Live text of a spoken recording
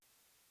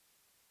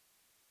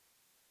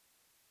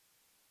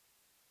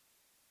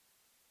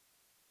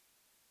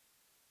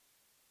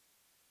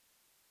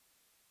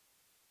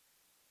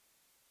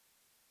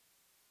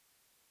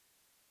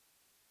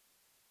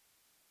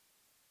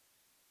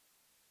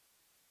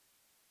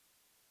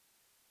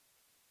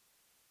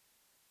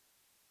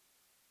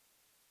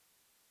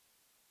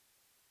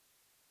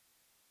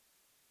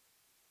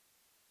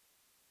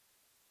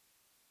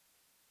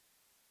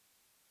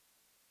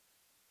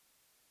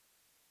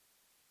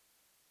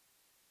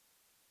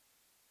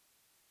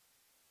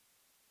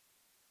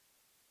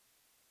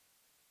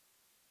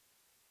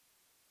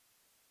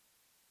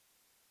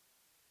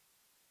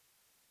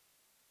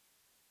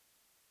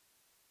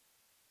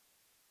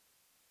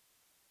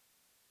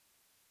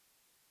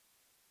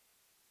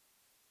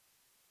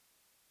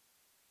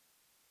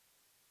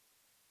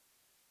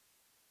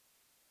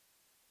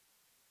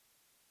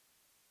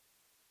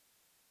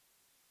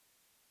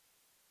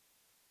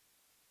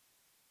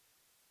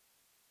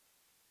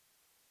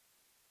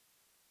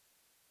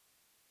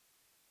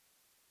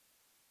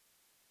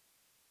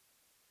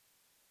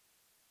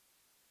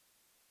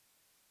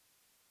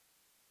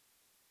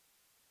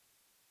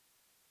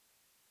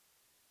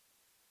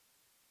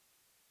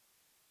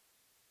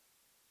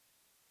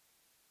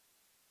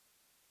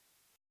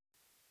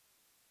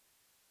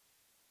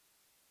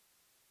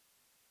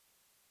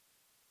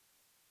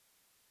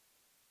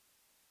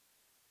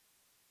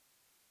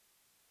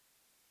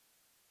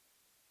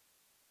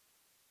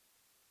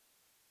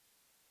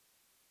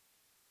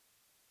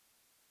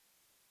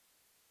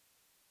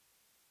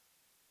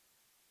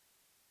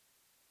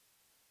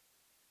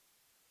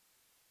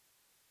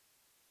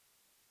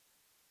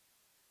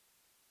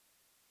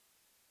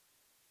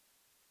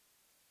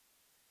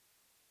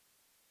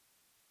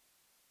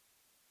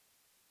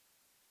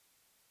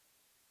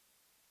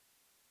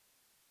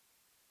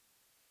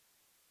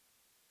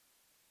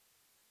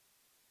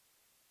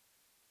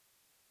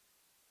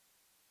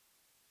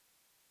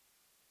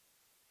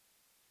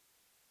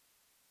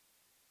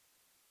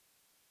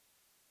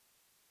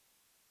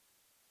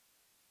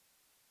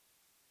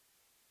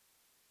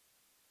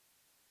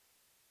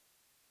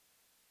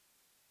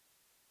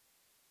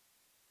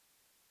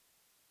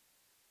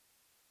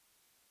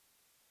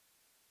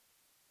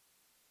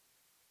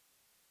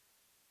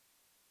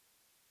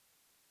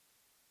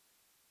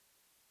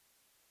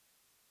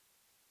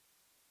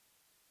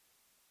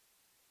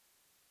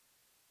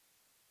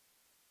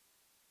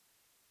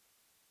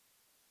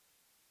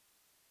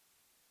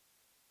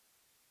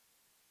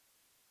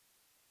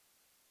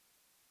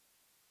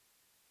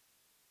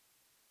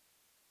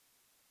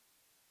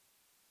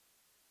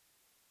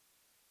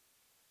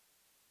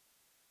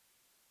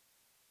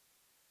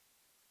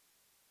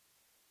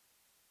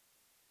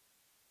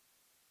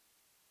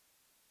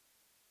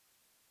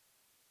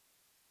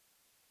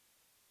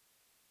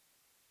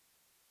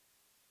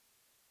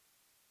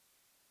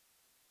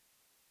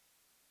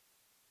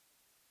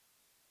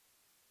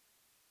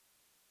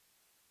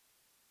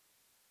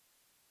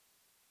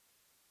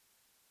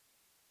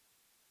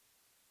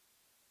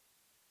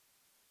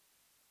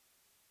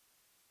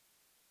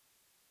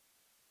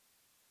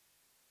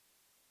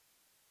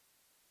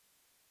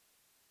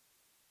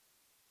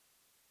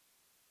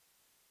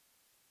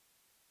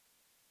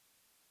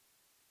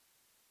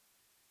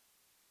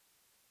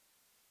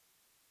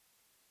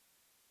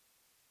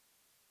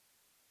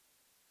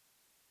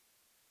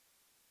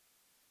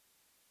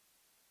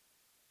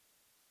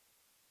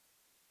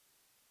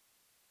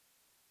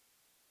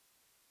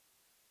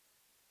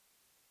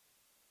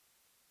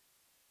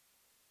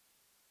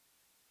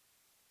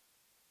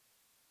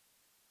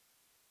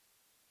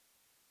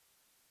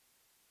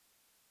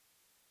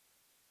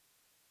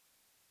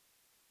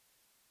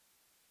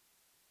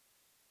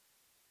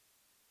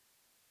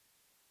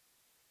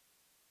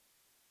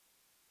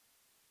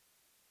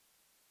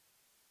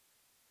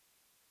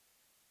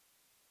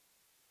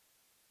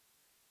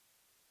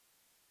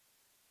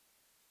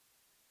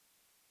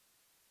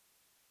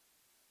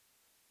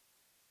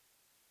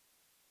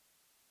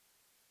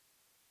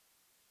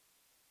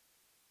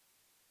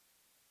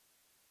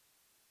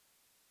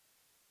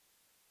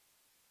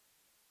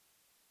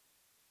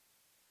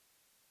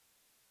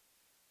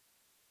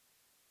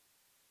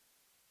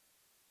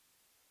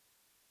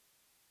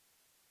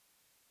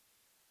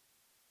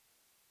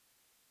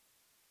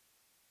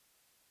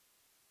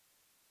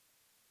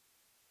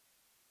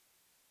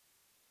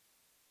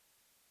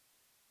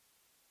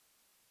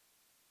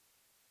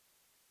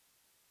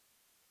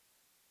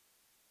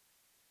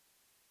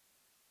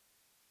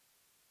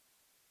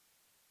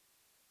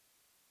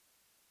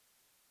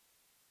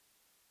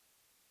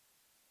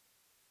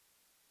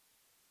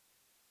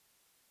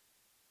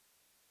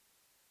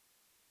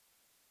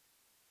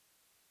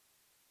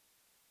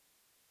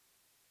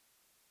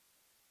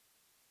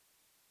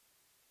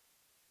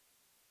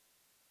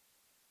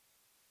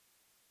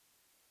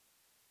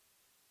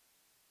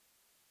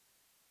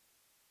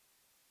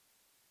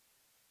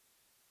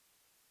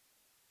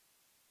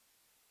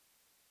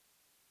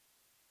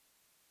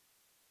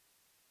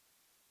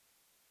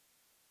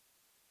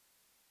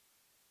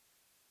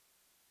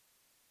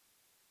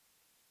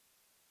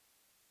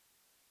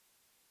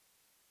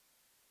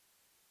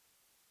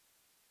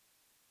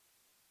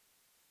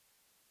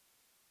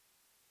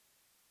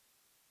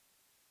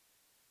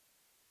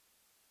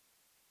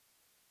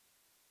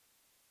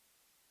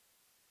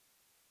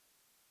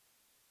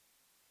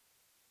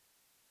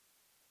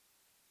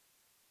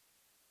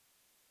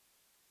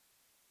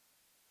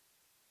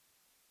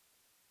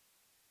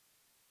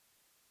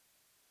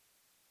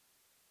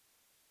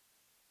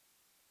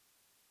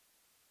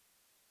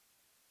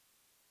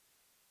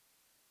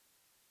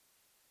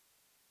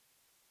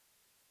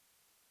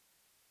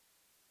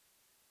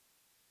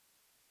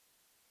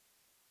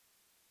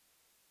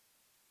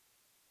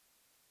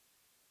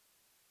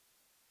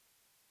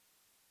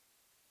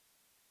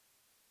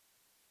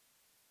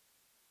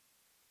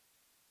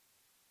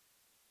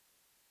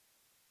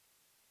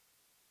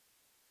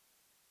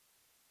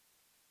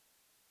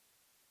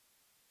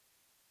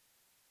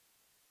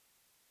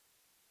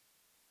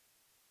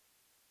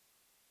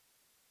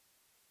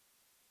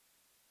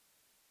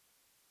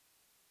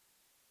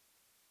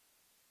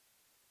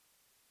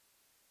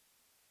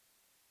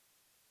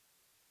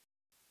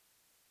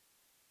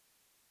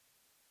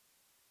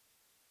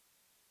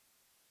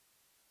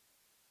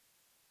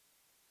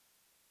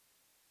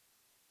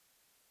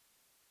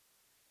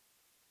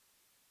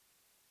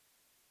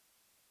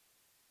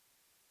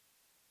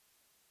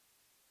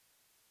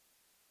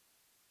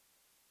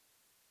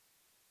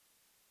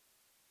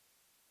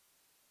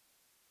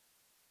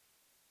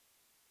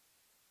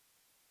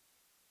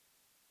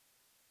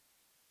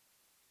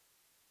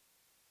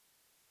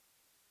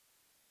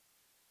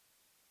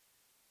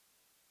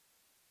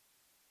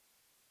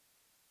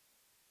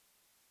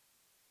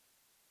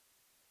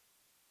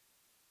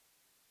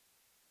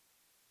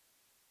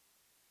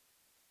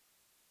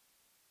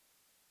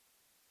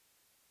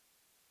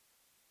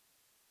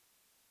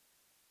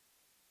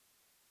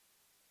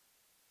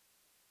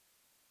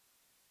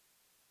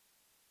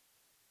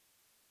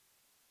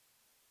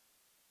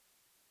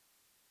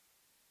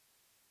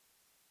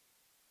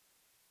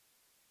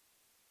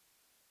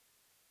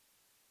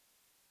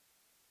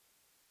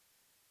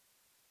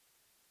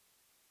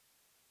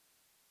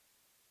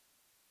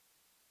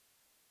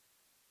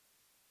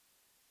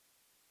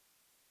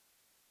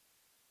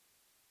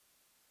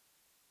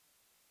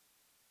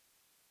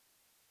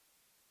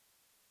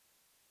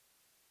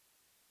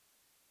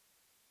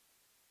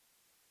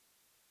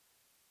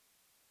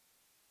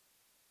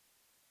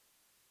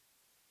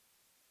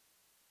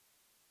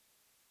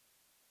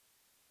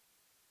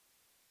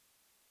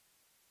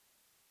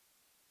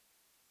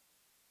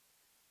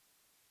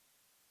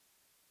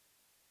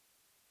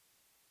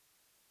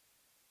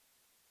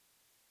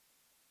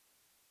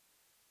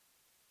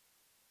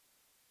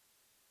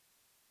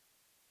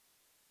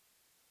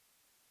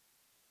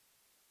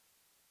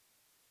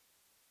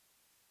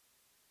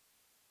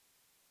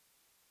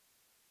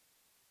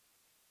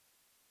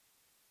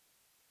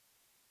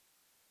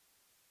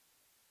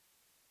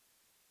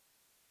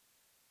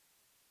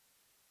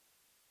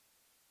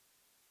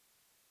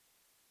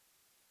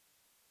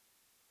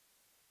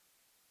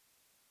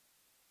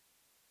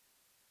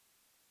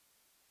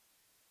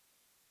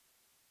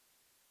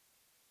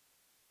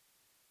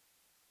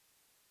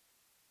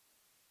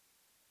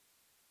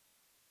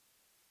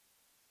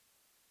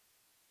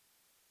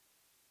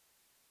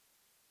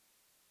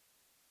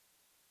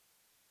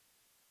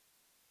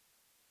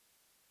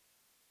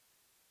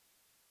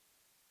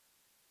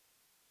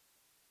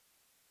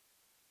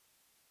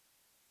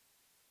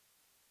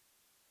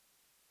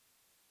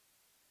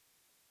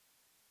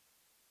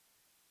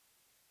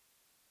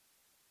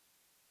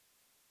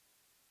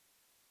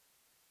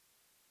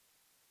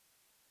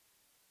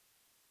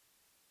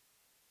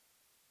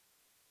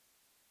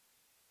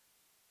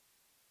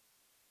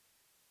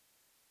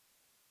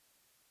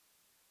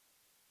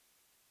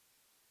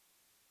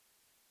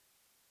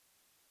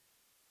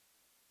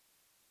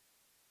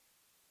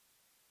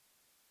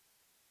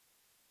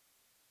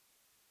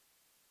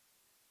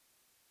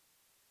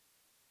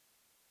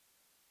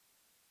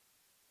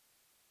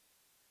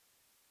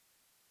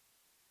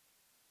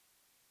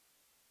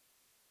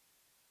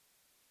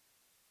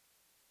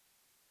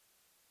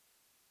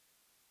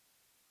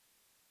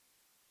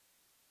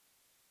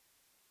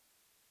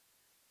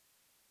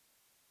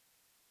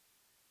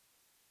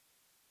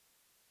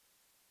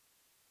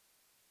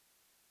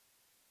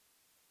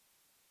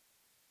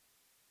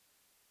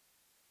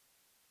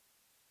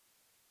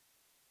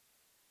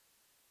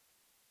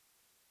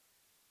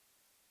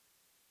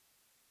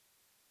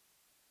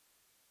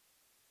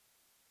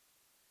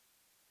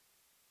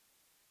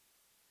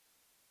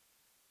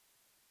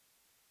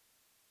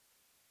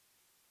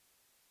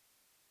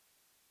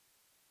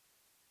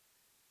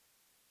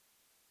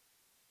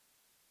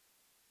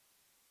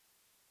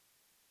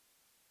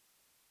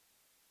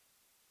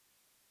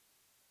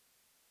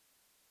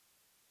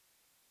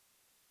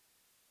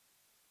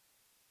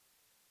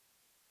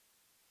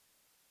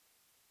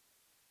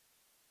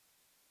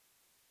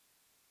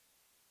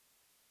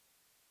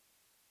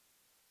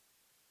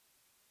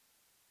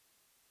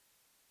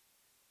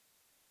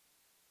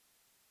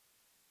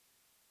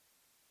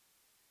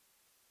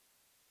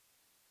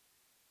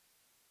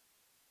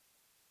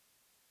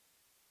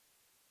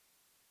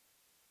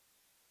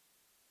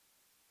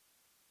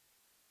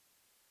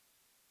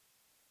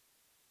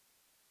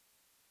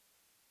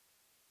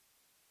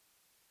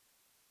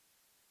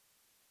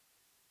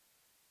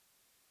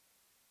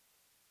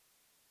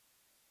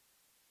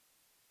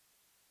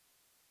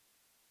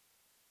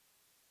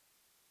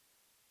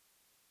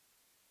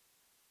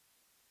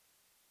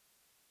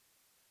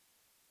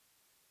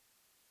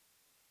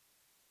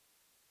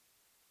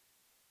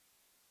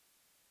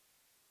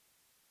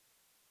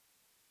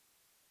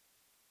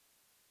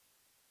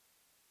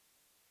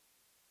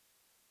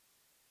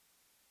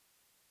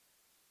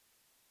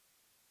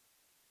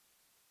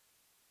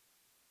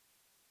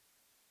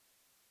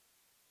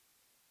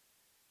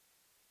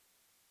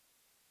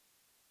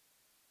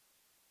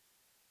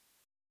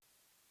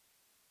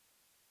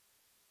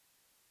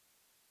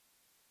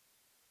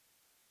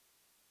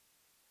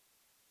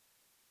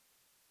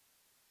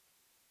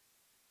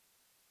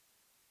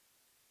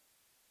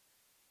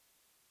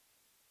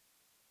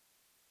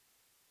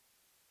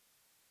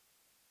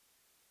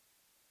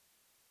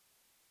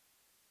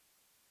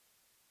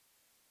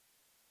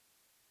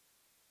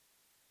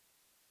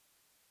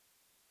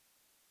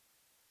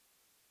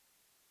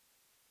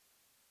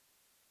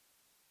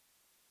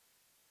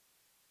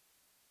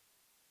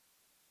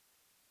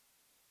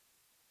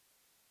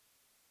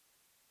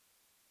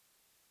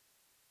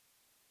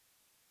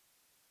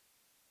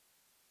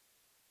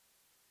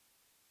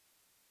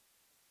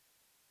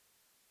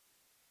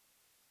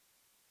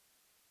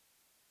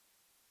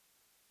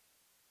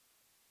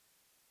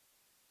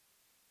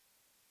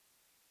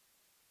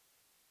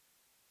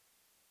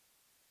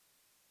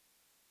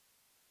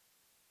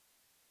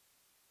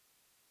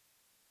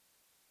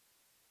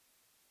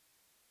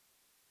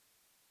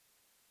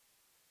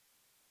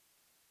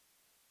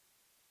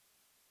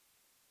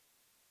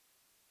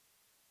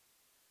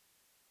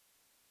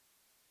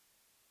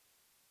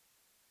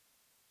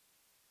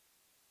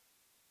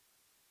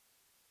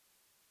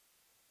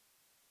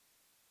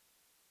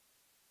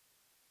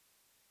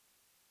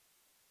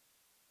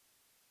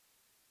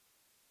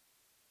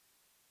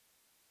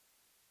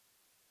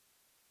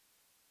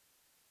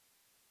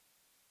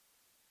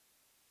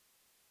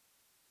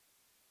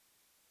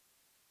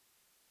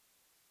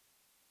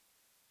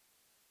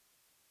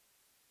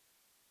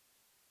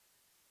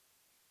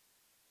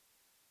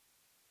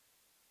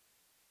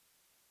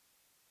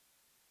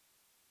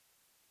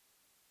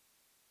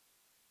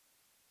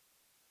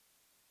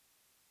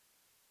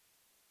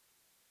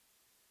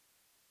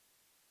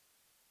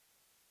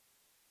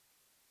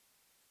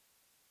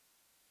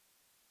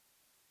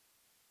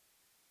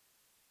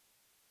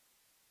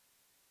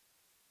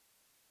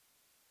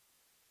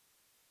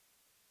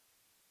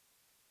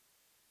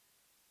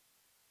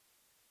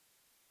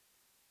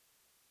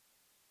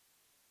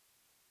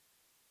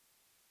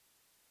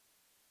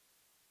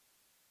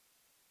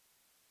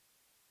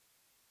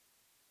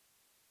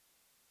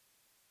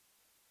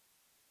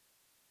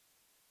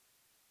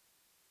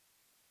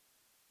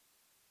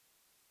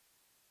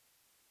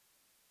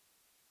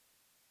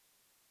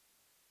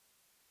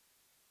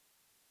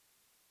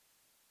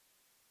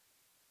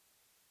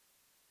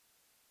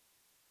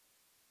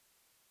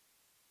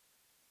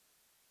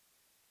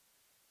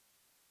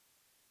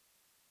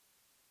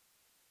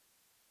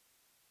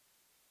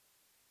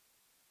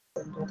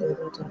Good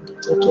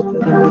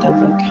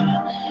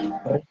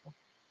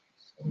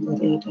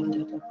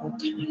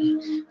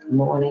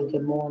morning,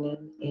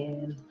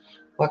 and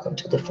welcome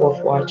to the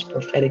Fourth Watch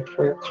Prophetic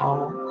Prayer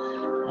Call.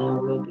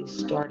 We'll be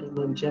starting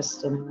in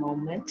just a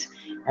moment.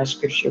 Our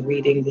scripture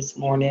reading this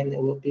morning,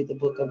 it will be the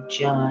book of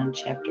John,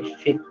 chapter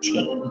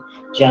 15.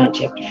 John,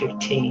 chapter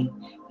 15,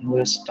 and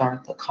we'll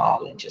start the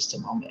call in just a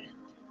moment.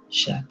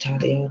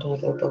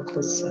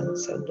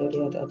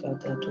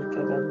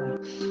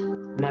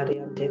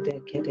 Mariam de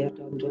Bekere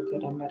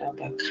Dondokora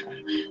Marabaka,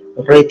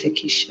 Rete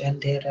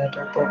Kishandera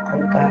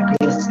Doboko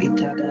Bari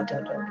Sita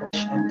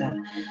Doboshanda,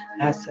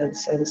 Asan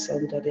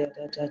Sansandria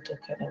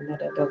Tokana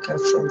Marabaka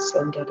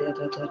Sansandria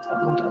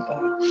Maraba,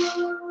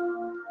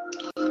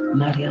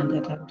 Mariam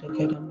de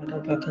Tokana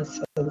Marabaka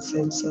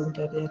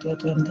Sansandria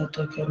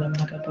Tokana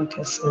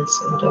Marabaka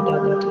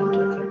Sansandria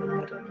Tokana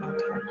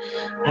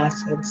Marabaka,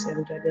 Asan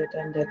Sandria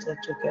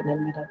Tokana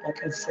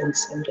Marabaka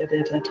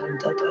Sansandria Tokana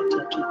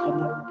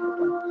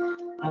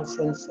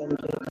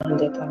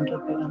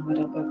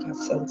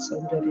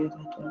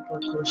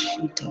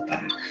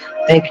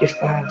Thank you,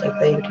 Father.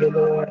 Thank you,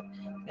 Lord.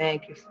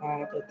 Thank you,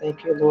 Father.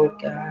 Thank you, Lord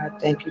God.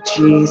 Thank you,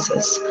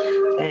 Jesus.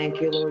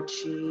 Thank you, Lord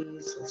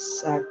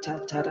Jesus.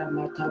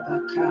 Satataramata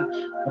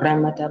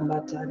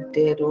Ramadamatan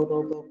de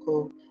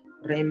Doroboko.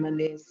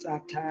 Remane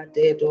Sata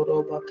de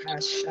Dorobaka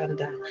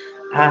Shanda.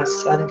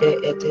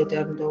 Asande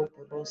Etedando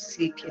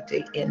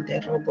Rosikite in the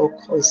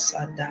Roboko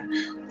Sanda.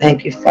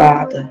 Thank you,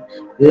 Father.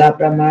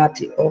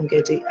 Labramati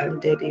ongedi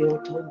andedi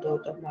otondo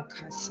da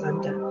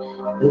makasanda.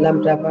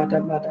 Lambda bada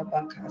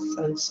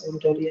bakasan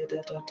sondoria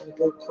da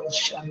boko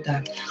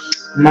shanda.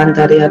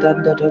 Mandaria da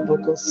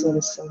boko son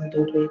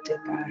sondorite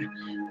ba.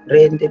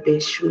 Rende be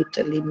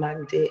shuta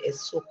limande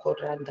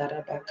esukoranda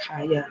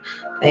rabakaya.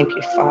 Thank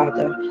you,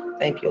 Father.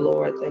 Thank you,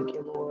 Lord. Thank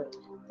you, Lord.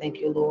 Thank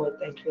you, Lord.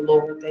 Thank you,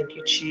 Lord. Thank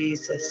you,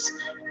 Jesus.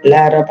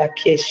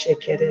 Larabakeshe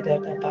kereda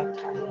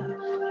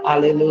bakaya.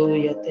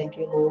 Hallelujah. Thank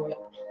you, Lord.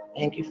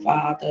 Thank you,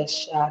 Father.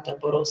 Shada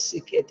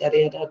borosike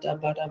dareda da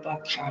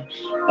barabaka.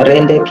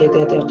 Rende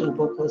kede da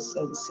boko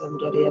sen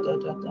dareda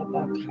da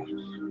baka.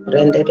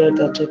 Rende da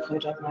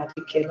tukura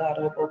mati kela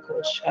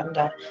roboko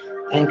shanda.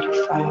 Thank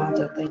you,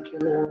 Father. Thank you,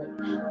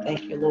 Lord.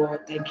 Thank you,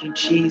 Lord. Thank you,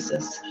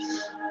 Jesus.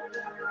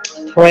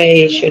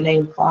 Praise your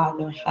name,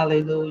 Father.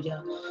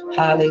 Hallelujah.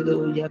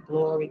 Hallelujah.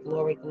 Glory,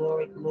 glory,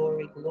 glory,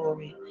 glory,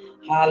 glory.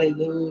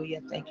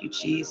 Hallelujah. Thank you,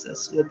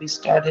 Jesus. We'll be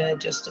starting in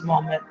just a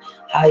moment.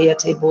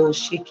 Hayatebo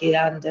shiki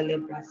andele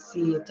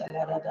brasi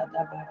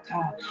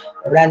taladadabaka.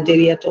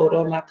 Randiria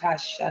toro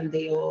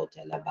makashandeo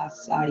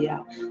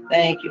telabasaya.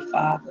 Thank you,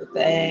 Father.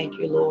 Thank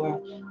you,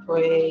 Lord.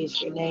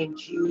 Praise your name,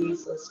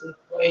 Jesus. We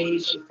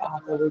praise you,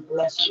 Father. We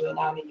bless you and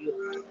honor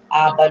you.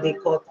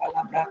 Abadiko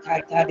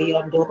talabrakatari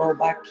ondoro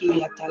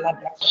baki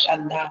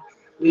talabrashanda.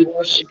 We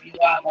worship you,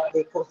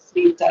 Abadiko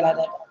si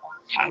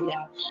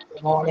taladabakaya.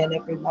 Good morning,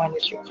 everyone.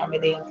 As you're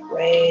coming in,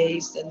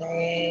 praise the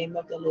name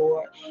of the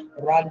Lord.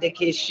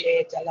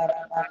 Randekishe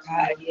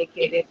taladabakaya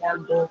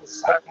yekedando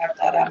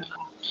sakatarama.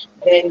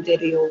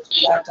 Bendirio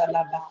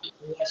shatalaba.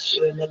 Bless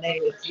you in the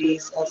name of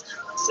Jesus.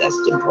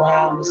 Sister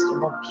Brown, Mr.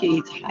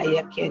 Marquis,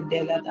 Haya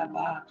Kendela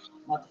Daba.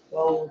 Mother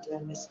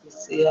Golden, Miss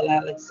Lucille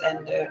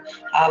Alexander,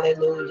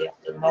 hallelujah,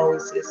 the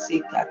Moses,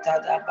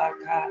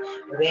 Sikatadabaka,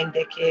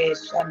 Rendeke,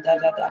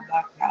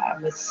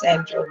 Shandadabaka, Miss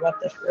Sandra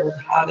Rutherford,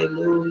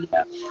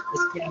 hallelujah,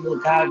 Miss Pamela,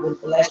 God will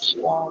bless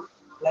you all.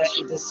 Bless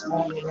you this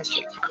morning, Miss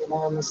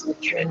Shakira, Miss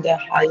Latrinda,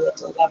 Hyatt,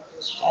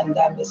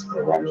 Shanda, Miss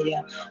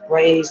Peronia.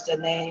 Praise the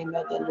name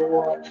of the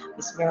Lord.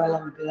 Miss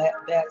Marilyn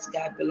Betts,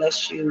 God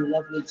bless you.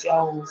 Lovely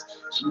Jones,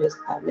 Miss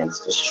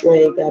Minister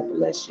Stray, God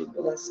bless you.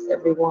 Bless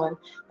everyone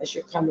as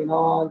you're coming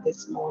on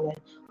this morning.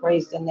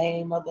 Praise the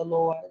name of the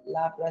Lord.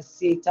 La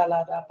brasita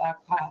la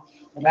rabaka.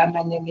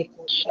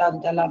 Ramanemiku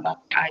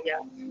shandalabakaya.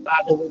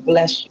 Father, we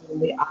bless you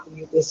and we honor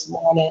you this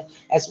morning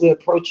as we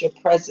approach your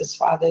presence,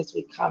 Father, as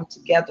we come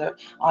together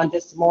on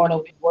this morning.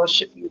 We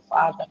worship you,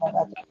 Father.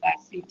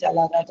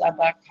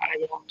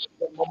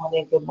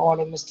 Good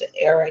morning, Mr.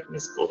 Eric,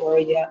 Miss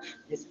Gloria,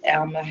 Miss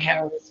Alma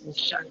Harris, Miss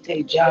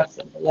Shante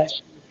Johnson. Bless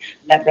you.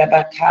 La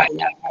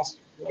Rabakaya, Pastor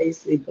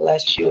Lacey,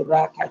 bless you.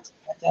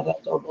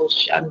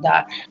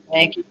 Shanda.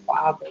 Thank you,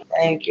 Father.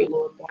 Thank you,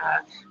 Lord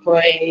God.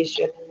 Praise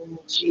your name,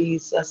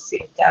 Jesus.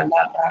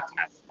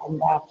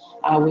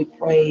 We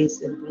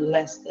praise and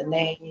bless the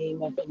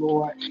name of the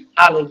Lord.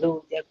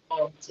 Hallelujah.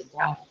 Glory to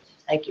God.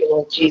 Thank you,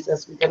 Lord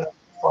Jesus. We're going to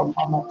for a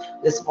moment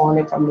this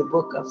morning from the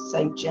book of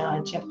St.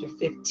 John, chapter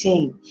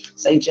 15.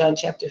 St. John,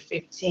 chapter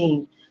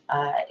 15.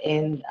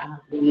 In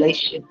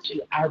relation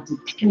to our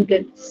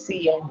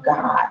dependency on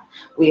God.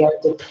 We are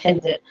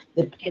dependent.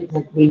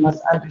 We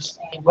must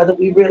understand whether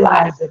we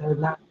realize it or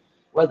not,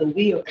 whether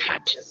we are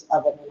conscious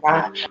of it or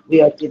not.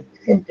 We are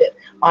dependent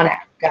on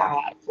our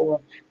God for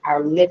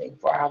our living,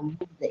 for our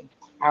moving,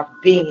 our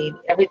being.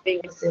 Everything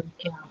is in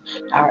Him.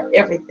 Our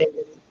everything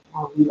is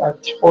in Him. We are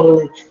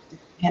totally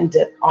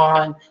dependent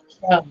on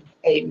Him.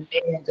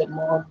 Amen. Good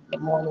morning,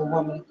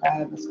 woman of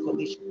God, Miss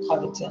Felicia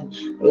Covington.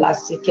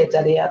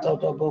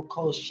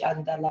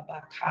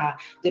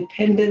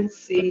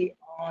 Dependency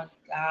on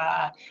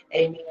God.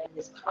 Amen.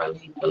 Miss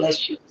Carly,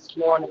 bless you this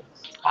morning.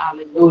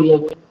 Hallelujah.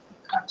 We're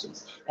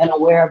conscious and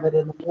aware of it,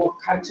 and the more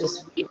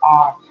conscious we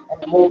are,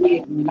 and the more we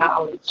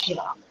acknowledge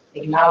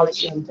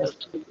Him,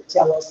 just to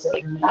tell us to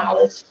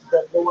acknowledge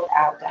the Lord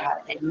our God,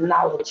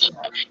 acknowledge Him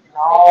in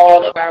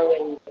all of our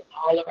ways, in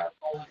all of our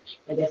ways,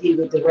 and that He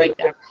would direct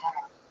our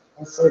path.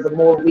 And so the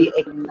more we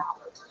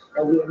acknowledge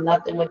that we are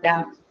nothing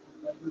without Him,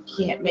 that we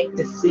can't make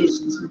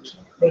decisions, we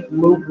can't make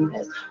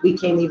movements, we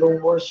can't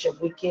even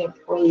worship, we can't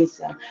praise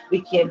Him,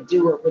 we can't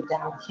do it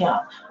without Him.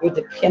 We're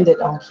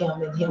dependent on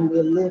Him. In Him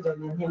we're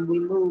living, in Him we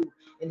move,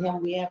 in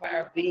Him we have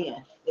our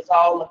being. It's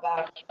all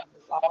about Him.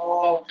 It's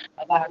all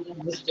about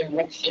His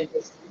direction,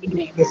 His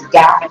leading, His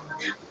guiding.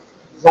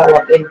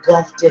 Develop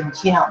engulfed in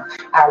Him.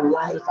 Our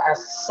life, our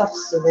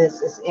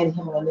substance is in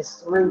Him, and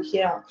it's through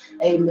Him.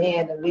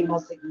 Amen. And we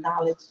must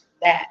acknowledge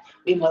that.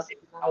 We must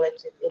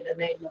acknowledge it in the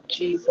name of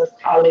Jesus.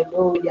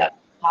 Hallelujah.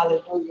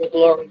 Hallelujah.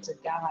 Glory to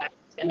God.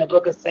 In the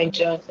book of St.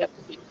 John,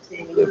 chapter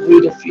 15, we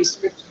read a few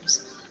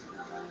scriptures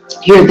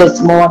here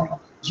this morning.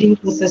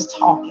 Jesus is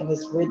talking.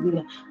 It's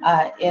written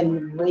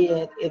in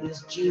red. It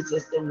is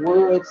Jesus, the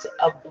words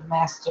of the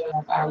Master,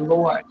 of our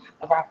Lord,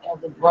 of our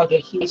elder brother.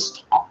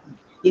 He's talking.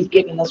 He's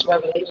giving us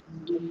revelation.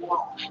 We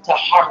want to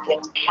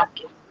hearken,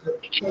 pay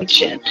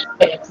attention.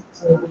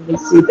 When we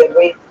see the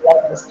red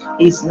letters,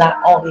 he's not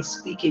only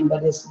speaking,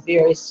 but it's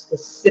very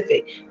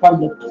specific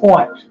from the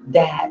point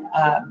that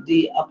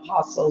the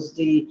apostles,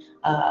 the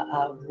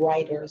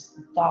writers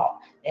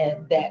thought,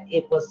 and that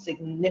it was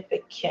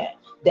significant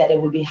that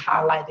it would be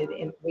highlighted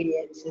in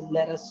red to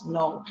let us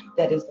know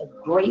that is of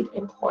great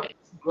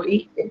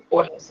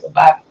importance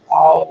about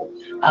all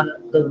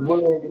the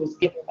word was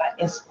given by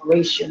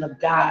inspiration of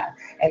God.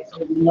 And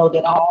so we know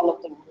that all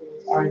of the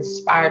words are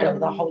inspired of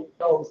the Holy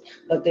Ghost,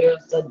 but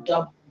there's an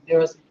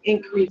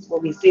increase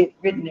when we see it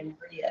written in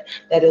red,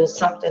 that it was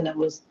something that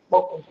was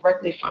spoken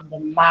directly from the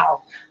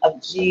mouth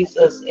of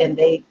Jesus, and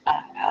they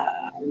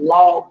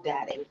logged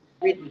that and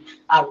written,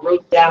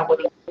 wrote down what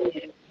he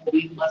said.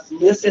 We must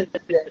listen to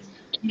this.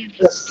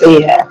 Jesus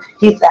said,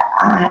 He said,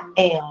 I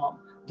am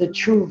the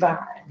true vine.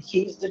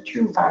 He's the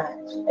true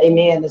vine.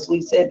 Amen. As we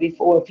said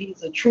before, if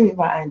He's a true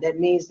vine, that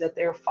means that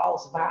there are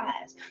false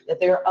vines, that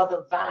there are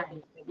other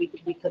vines that we can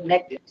be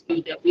connected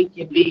to, that we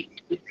can be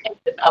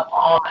dependent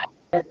upon.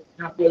 That is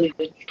not really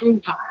the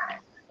true vine.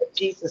 But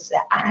Jesus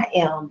said, I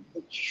am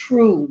the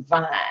true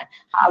vine.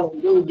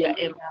 Hallelujah.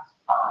 And my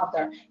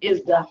Father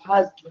is the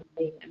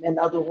husbandman. And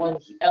other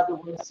ones,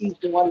 He's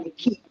the one that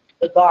keeps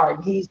the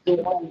garden. He's the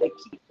one that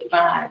keeps the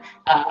vine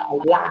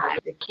alive,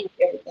 that keeps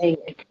everything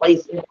in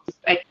place in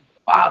respect.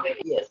 The Father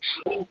is.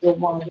 He's the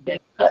one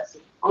that cuts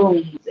and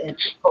prunes and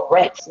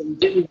corrects and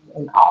does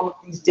and all of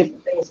these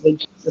different things. But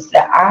Jesus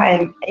said,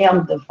 I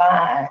am the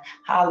vine.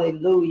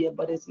 Hallelujah.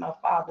 But it's my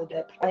Father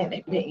that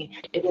planted me.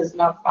 It is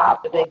my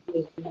Father that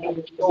gives me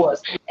the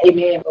yours.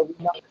 Amen. But we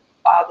know the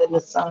Father and the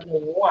Son are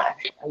one.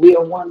 And we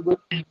are one with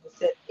Him. It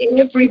said,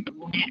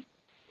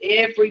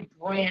 every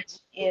branch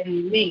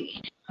in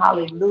me,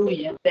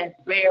 hallelujah,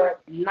 that beareth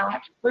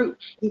not fruit,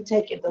 He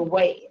taketh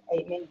away.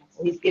 Amen.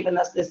 So He's given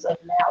us this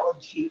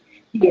analogy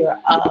here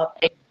of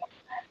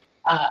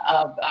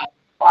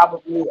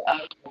probably a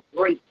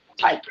grape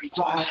type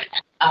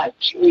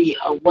tree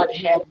or what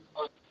have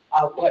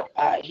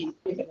you. He's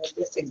giving us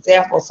this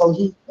example. So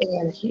He's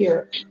saying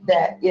here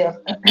that if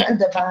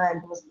the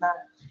vine was not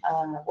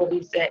what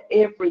He said,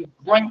 every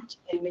branch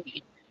in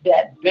me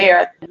that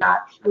beareth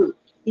not fruit,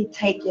 He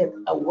taketh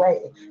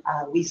away.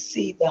 We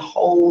see the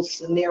whole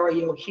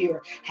scenario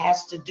here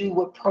has to do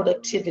with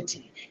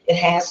productivity. It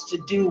has to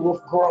do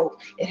with growth.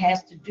 It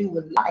has to do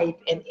with life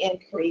and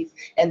increase.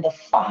 And the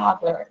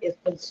Father is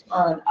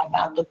concerned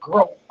about the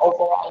growth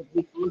overall.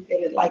 We look at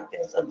it like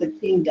this of the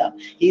kingdom.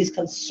 He's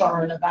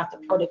concerned about the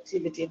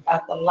productivity,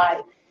 about the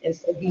life. And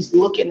so He's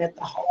looking at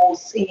the whole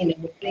scene,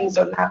 and when things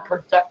are not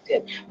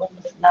productive, when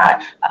it's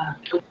not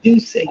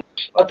producing,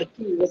 or the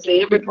king will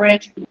say, every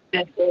branch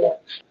that bears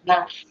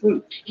not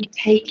fruit, He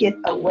take it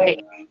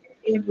away.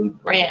 Every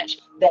branch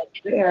that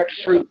bears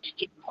fruit,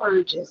 He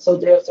purges. So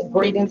there's a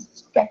great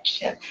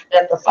inspection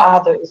that the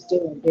Father is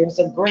doing. There's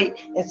a great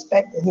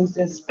inspection. He's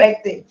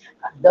inspecting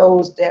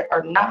those that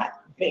are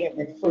not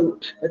bearing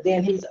fruit, but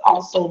then He's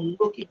also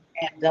looking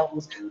at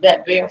those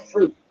that bear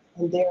fruit.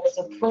 And there is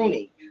a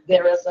pruning,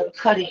 there is a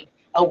cutting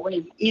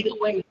away. Either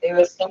way, there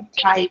is some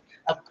type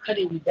of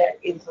cutting that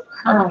is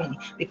occurring,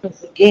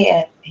 because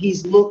again,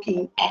 He's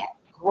looking at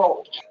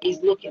growth. He's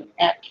looking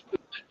at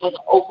fruit for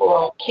the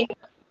overall kingdom.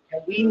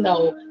 And we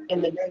know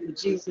in the name of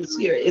Jesus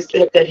here, it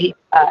said that He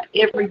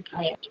every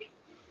branch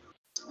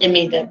in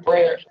me that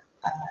bears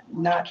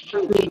not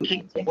fruit, He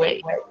takes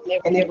away.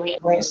 And every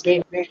branch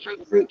that bears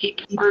fruit, He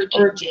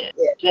purges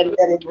it,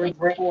 that it will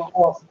bring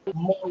forth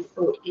more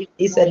fruit.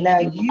 He said, now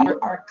you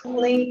are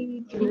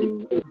clean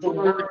through the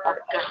word of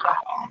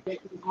God.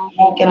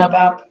 Talking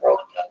about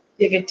productivity.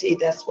 productivity.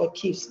 That's what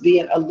keeps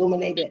being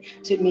illuminated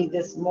to me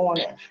this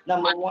morning.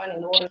 Number one,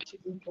 in order to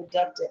be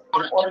productive,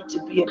 in order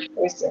to be a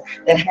person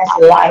that has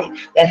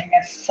life, that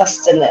has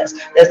sustenance,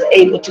 that's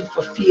able to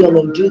fulfill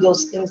and do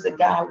those things that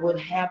God would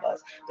have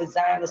us,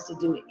 design us to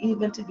do,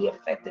 even to be an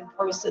effective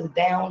person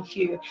down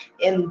here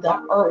in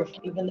the earth,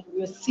 even though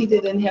we're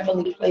seated in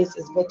heavenly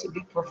places, but to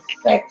be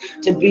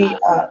perfect, to be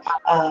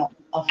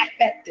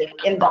effective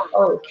in the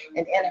earth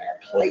and in our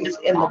place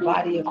in the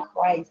body of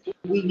Christ,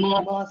 we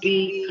must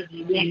be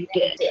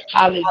connected.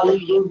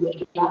 Hallelujah.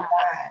 To God.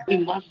 We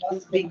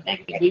must be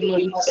connected.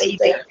 We must stay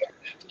there.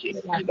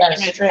 You got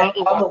strength.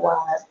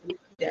 Otherwise,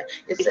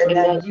 it said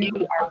that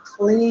you are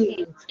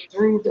clean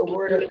through the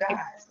word of God.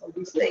 So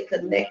we stay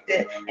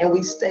connected and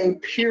we stay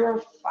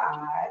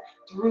purified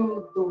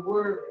through the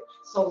word.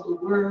 So the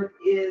word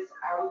is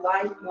our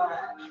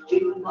lifeline.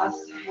 We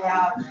must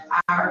have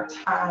our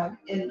time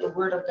in the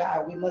word of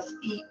God. We must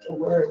eat the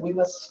word. We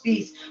must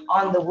feast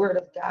on the word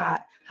of God.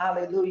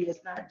 Hallelujah.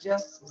 It's not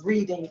just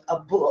reading a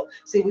book.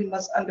 See, we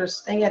must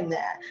understand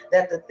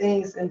that the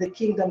things in the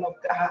kingdom of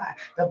God,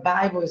 the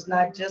Bible is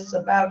not just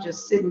about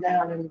just sitting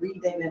down and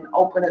reading and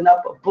opening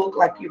up a book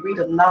like you read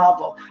a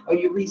novel or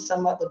you read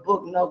some other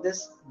book. No,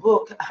 this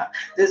book,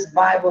 this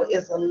Bible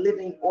is a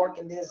living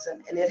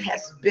organism and it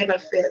has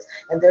benefits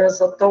and there's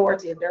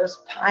authority and there's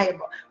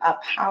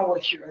power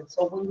here. And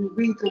so when you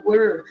read the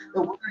word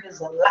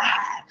is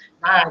alive.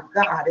 My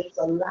God, it's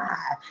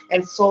alive.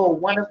 And so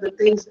one of the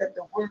things that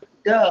the word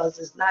does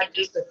is not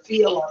just to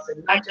fill us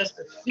and not just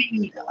to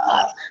feed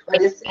us,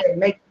 but it said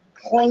make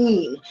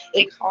clean.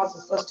 It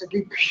causes us to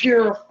be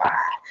purified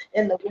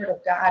in the word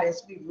of God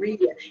as we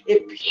read it.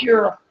 It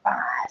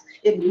purifies.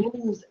 It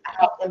moves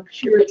out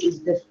impurities,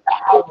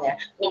 defilement.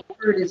 The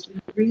word is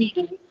we read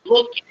and we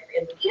look at it,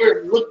 and the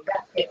word look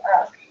back at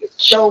us. It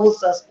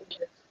shows us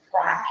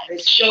pride.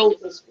 It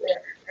shows us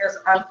where there's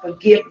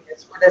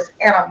unforgiveness, where there's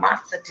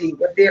animosity,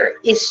 where there are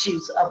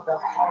issues of the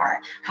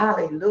heart.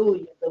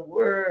 Hallelujah. The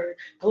word,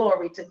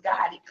 glory to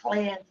God, it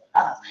cleanses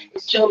us.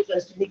 It shows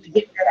us you need to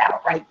get that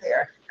out right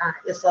there.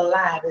 It's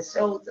alive. It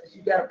shows us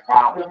you got a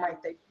problem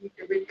right there. You need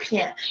to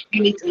repent.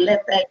 You need to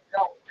let that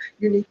go.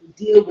 You need to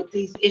deal with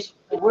these issues.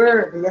 The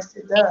word, yes,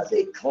 it does.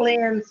 It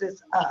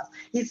cleanses us.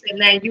 He said,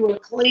 now you are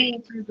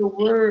clean through the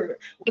word,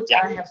 which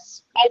I have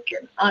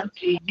spoken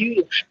unto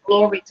you.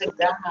 Glory to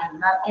God.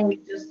 Not only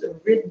just the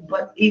written,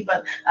 but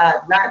even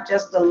not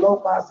just the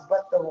logos,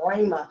 but the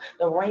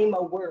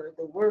rhema word,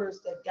 the words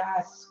that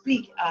God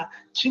speak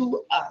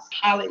to us.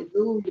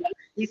 Hallelujah.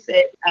 He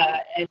said,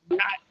 and not,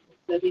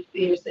 let me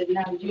see here, said,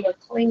 now you are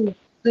clean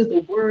through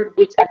the word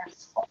which I have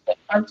spoken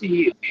unto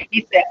you.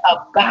 He said,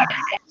 abide.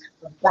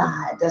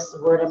 Abide. That's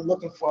the word I'm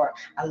looking for.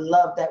 I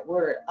love that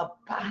word.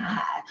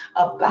 Abide.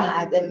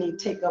 Abide. That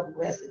means take up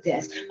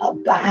residence.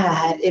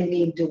 Abide. It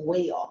means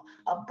dwell.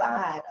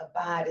 Abide.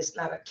 Abide is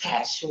not a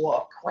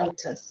casual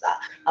acquaintance.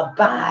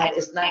 Abide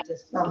is not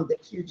just something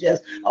that you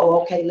just,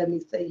 oh, okay, let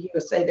me say here,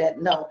 say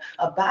that. No.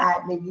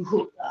 Abide means you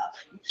hook up.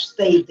 You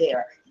stay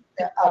there.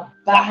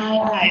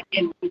 Abide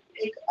and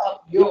take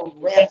up your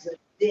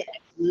residence.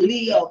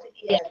 Live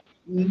in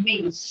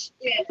me,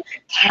 spend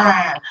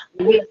time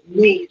with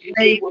me,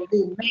 stay with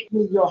me, make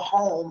me your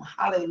home.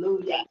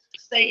 Hallelujah.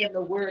 Stay in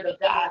the word of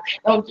God.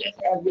 Don't just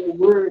have your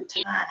word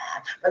time,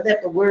 but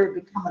let the word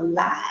become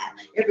alive.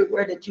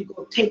 Everywhere that you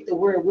go, take the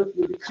word with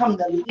you, become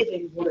the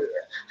living word.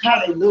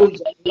 Hallelujah.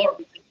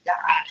 Glory to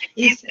God.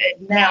 He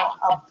said, now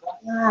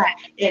abide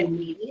in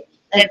me,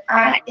 and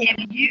I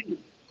in you.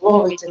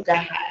 Glory to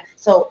God.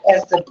 So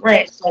as the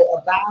branch, so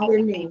abide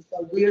in me.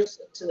 So we're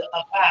to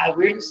abide.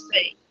 We're to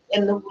stay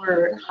in the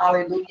word.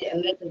 Hallelujah.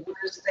 And let the word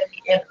stay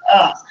in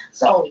us.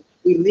 So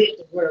we live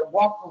the word,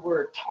 walk the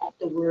word, talk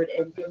the word,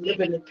 and we're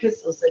living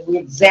epistles and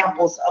we're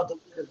examples of the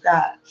word of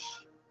God.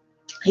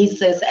 He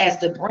says, as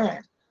the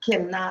branch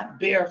cannot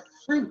bear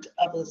fruit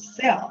of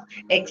itself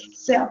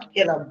except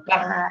it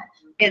abide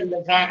in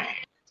the vine.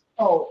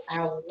 So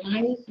our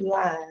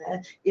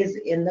lifeline is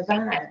in the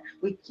vine.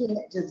 We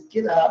can't just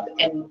get up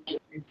and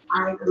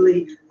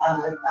finally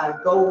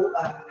go,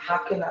 how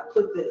can I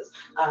put this,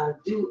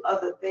 do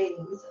other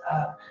things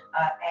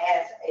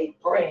as a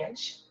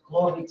branch.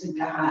 Glory to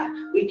God.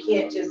 We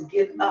can't just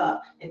get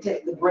up and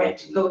take the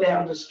branch and go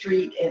down the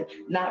street and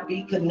not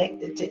be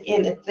connected to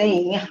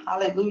anything.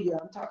 Hallelujah.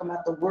 I'm talking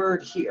about the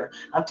word here.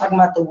 I'm talking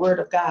about the word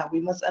of God.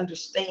 We must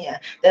understand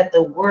that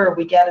the word,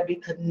 we got to be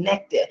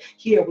connected.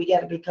 Here, we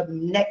got to be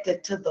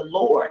connected to the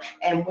Lord.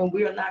 And when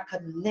we're not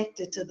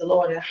connected to the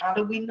Lord, and how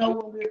do we know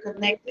when we're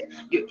connected?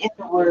 You're in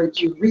the word,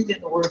 you're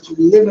reading the word, you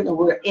live in the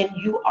word, and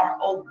you are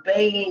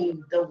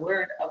obeying the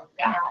word of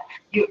God.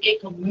 You're in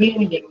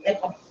communion, in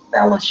a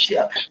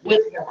fellowship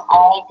with him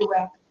all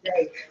throughout the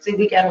day. See,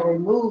 we got to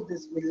remove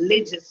this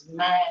religious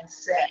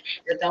mindset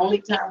that the only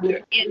time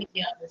we're in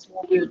him is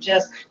when we're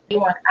just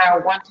doing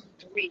our 1,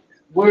 2, 3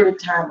 word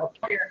time or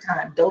prayer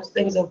time. Those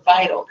things are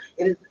vital.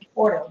 It is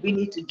important. We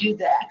need to do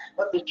that.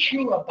 But the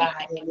true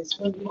abiding is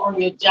when you're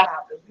on your job,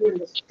 or you're in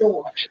the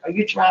store, or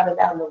you're driving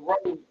down the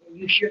road, and when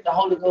you hear the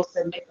Holy Ghost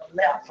say make a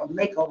left or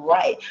make a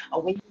right,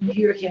 or when you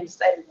hear him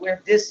say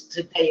wear this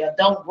today or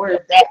don't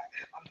wear that,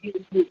 or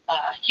you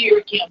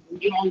hear him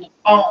when you're on the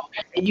phone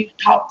and you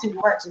talk too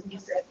much and he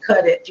said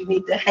cut it, you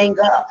need to hang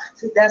up.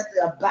 See, that's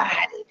the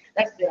abiding.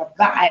 That's the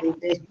abiding,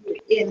 that you're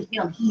in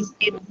him. He's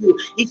in you.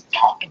 He's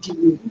talking to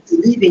you. He's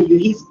leading you.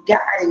 He's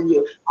guiding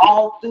you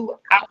all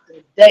throughout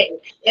the day.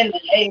 In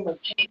the name of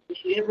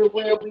Jesus,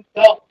 everywhere we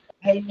go.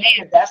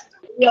 Amen. That's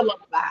the real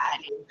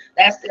abiding.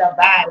 That's the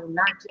abiding,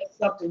 not just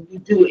something you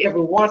do every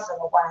once in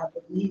a while,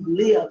 but you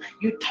live.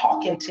 You're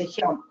talking to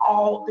him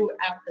all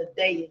throughout the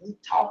day, and he's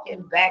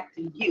talking back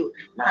to you.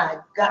 My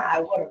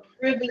God, what a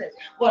privilege,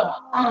 what an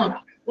honor,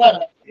 what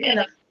a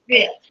benefit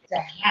to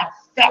have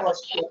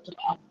fellowship, to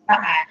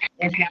abide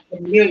and have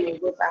communion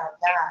with our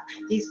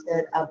God. He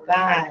said,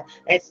 abide.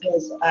 It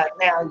says,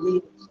 now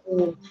ye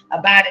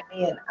abide in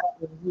me and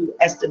I in you,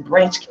 as the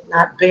branch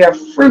cannot bear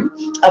fruit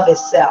of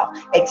itself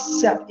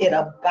except it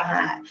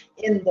abide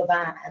in the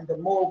vine. The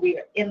more we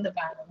are in the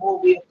vine, the more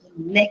we are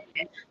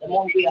connected, the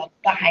more we are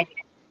abiding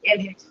in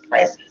his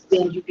presence,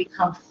 then you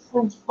become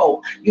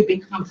fruitful. You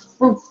become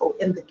fruitful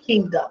in the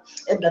kingdom,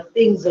 in the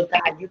things of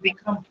God. You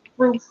become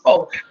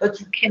fruitful, but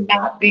you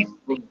cannot be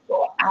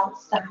fruitful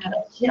outside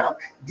of him,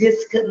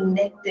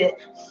 disconnected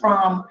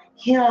from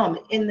him,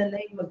 in the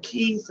name of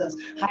Jesus.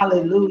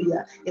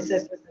 Hallelujah. It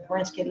says that the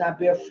branch cannot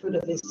bear fruit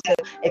of itself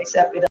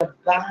except it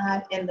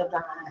abide in the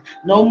vine.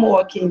 No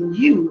more can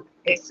you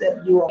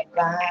except you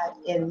abide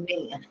in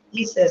me.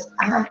 He says,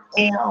 I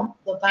am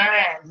the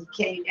vine. He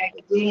came back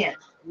again.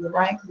 You're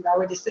right. He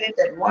already said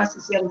that once.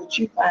 He said the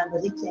true vine,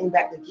 but he came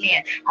back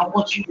again. I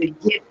want you to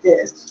get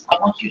this. I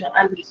want you to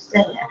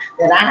understand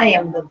that I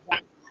am the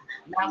vine.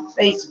 Not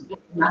Facebook,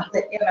 not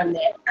the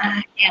internet.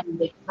 I am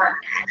the vine.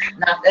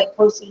 Not that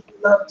person you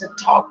love to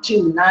talk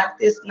to, not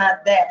this,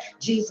 not that.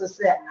 Jesus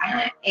said,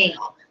 I am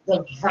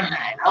the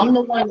vine. I'm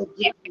the one that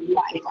gives you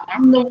life.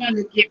 I'm the one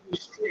that gives you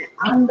strength.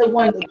 I'm the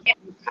one that gives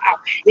you power.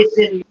 It's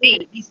in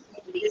me. He said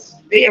it's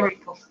very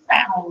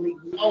profoundly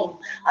known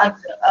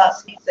unto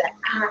us. He said,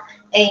 I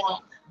am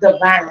the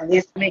vine.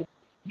 It's me.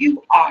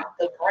 You are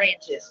the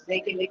branches,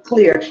 making it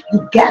clear.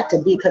 You got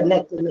to be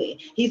connected to me.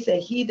 He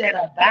said, he that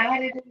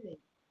abided in me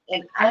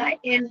and I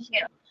in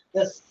him,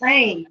 the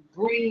same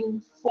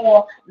bring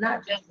forth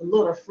not just a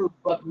little fruit,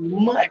 but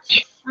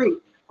much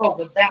fruit. For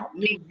without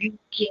me, you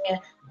can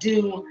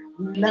do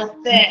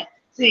nothing.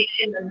 See,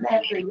 in the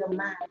natural, your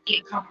mind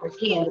can't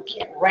comprehend, it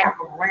can't wrap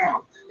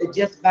around that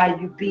just by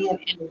you being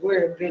in the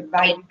word,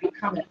 by you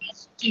becoming a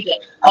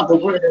student of the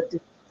word of the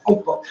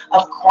disciple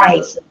of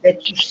Christ,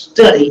 that you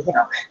study him,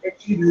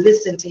 that you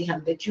listen to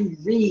him, that you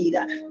read.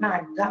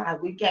 My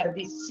God, we got to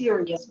be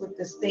serious with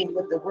this thing,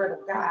 with the word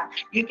of God.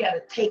 You got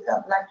to take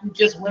up like you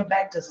just went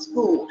back to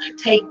school.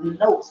 Take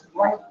notes,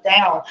 write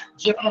down,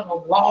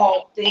 journal,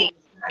 log things.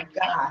 My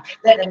God,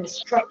 let him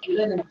instruct you,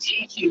 let him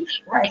teach you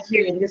right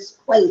here in this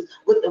place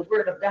with the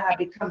word of God.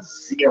 Become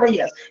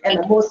serious, and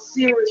the more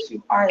serious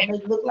you are, it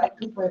may look like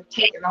people have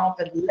taken off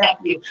and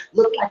left you,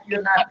 look like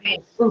you're not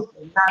being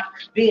fruitful, not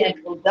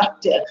being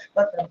productive,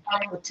 but the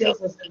Bible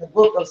tells us in the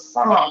book of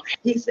Psalms,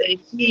 he said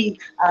he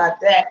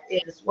that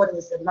is, what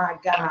is it, my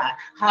God,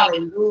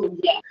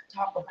 hallelujah,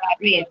 talk about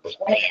being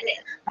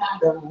planted by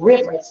the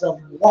rivers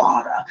of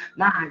water,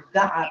 my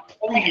God,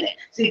 planted.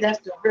 See,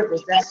 that's the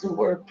rivers, that's the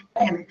word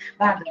planted,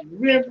 by the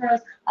rivers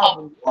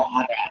of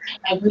water.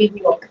 And when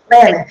you are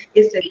planted,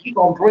 it says you're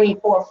going to bring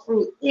forth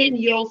fruit in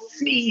your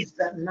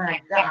season, my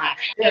God.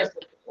 There's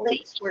a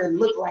place where it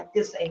looks like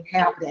this ain't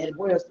happening,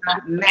 where it's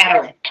not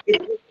mattering.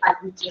 It looks like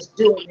you're just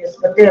doing this,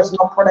 but there's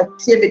no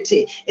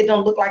productivity. It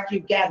don't look like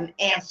you've gotten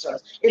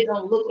answers. It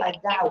don't look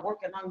like God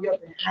working on your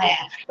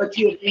behalf, but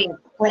you're being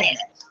planted.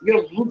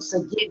 Your roots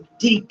are getting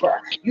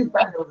deeper. You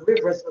by the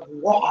rivers of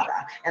water,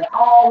 and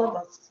all of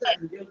a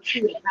sudden your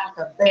tree is not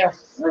to bear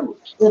fruit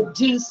in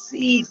due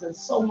season.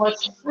 So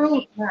much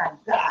fruit, my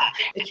God,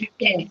 that you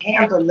can't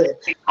handle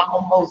it.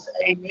 Almost,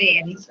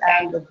 amen. He's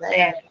out of the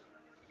bag.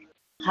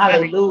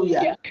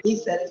 Hallelujah. He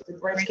said, if the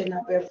branch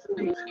cannot bear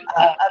fruit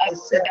of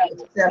itself,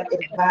 except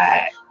it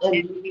abide, and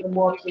you no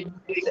more can you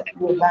except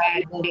you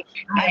abide in me.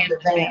 I am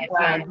the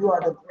vine, you are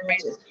the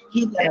branches.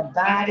 He that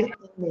abideth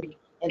in me,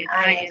 and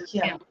I in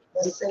him,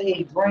 the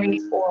same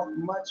bring forth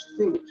much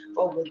fruit.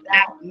 For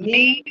without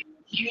me,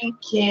 you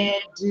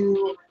can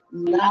do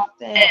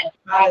nothing.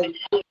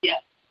 Hallelujah.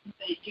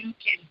 You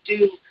can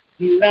do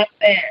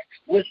nothing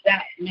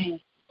without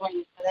me.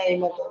 In the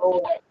name of the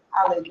Lord.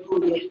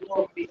 Hallelujah.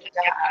 Glory be to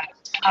God.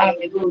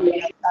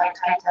 Hallelujah.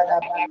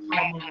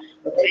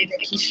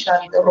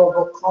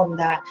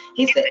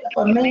 He said, if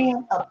a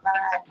man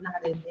abide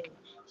not in me,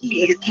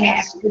 he is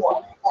cast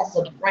forth as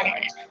a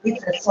branch. He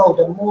said, so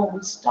the more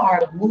we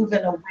start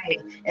moving away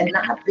and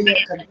not being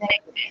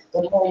connected,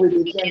 the more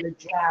we begin to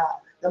dry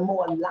up, the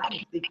more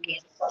life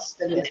begins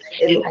sustenance.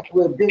 It's like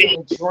we're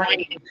being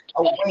drained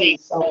away.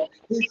 So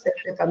he said,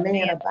 if a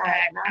man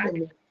abide not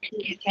in me,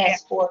 he is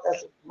cast forth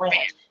as a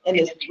branch and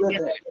is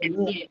withered, and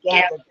men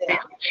gather them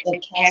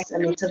and cast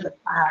them into the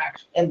fire,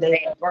 and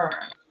they are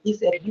burned. He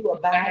said, if you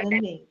abide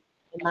in me,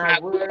 and my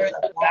words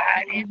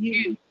abide in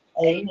you,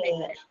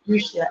 Amen. You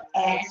shall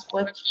ask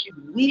what you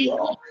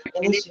will,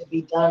 and it shall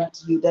be done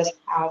to you. That's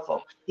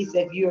powerful. He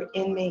said, if you're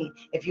in me,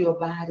 if you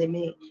abide in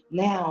me,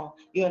 now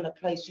you're in a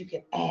place you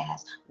can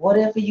ask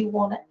whatever you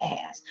want to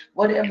ask,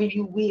 whatever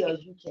you will,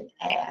 you can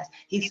ask.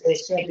 He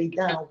says, shall be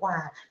done.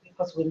 Why?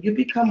 Because when you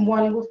become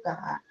one with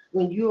God,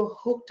 when you're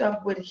hooked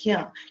up with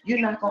Him, you're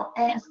not going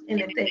to ask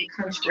anything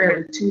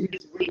contrary to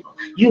His will.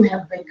 You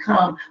have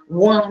become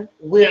one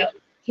with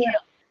Him.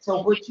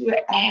 So what you're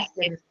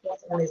asking is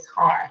what's on His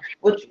heart.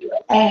 What you're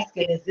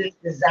asking is His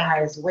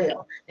desire as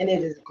well, and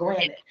it is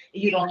granted.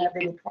 You don't have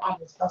any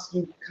problems because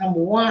you become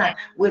one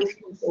with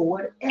Him. So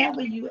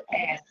whatever you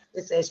ask,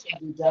 it says shall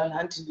be done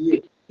unto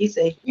you. He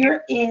said,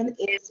 herein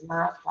is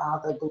my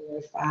Father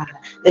glorified,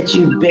 that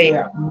you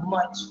bear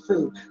much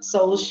fruit.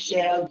 So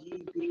shall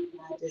ye be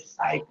my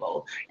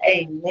disciple.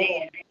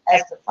 Amen.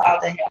 As the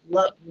Father hath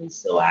loved me,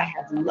 so I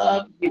have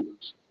loved you.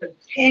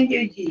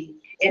 Continue ye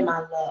in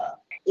my love.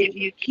 If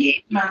you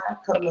keep my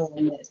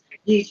commandments,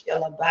 ye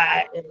shall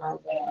abide in my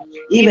love,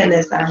 even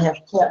as I have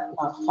kept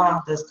my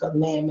Father's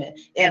commandment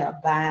and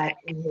abide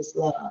in His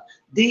love.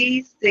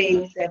 These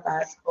things have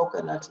I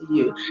spoken unto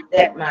you,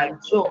 that my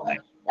joy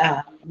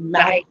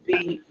might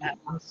be,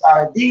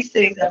 these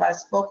things have I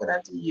spoken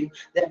unto you,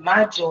 that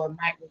my joy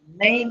might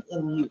remain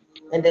in you,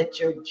 and that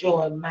your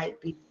joy might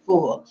be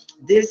full.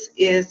 This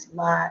is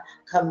my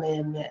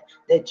commandment,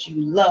 that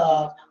you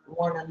love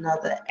one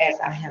another as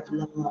I have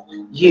loved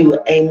you.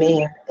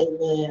 Amen.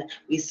 Amen.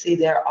 We see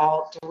there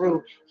all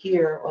through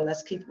here. Well,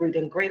 let's keep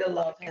reading. Greater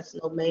love has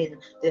no man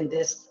than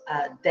this,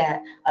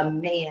 that a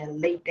man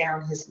laid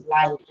down his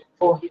life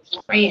for his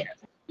friends.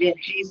 Then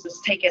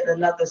Jesus take it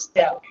another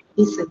step.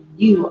 He said,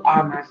 you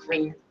are my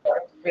friends. What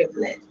a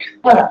privilege.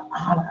 What an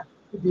honor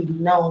to be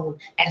known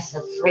as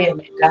a friend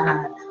of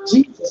God.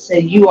 Jesus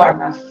said, you are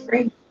my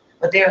friend.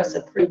 But there's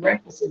a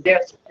prerequisite.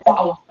 There's a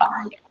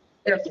qualifier.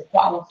 There's a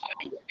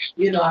qualifier.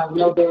 You know, I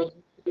know there's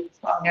a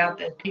song out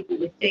there, people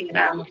be thinking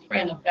I'm a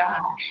friend of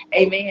God.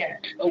 Amen.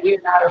 But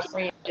we're not a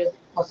friend just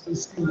because we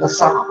sing a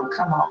song.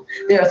 Come on.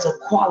 There's a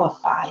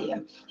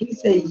qualifier. He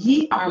said,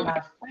 ye are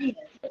my friends.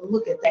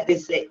 Look at that.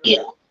 It said,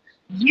 if.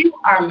 You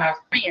are my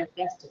friends.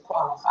 That's the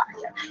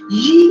qualifier.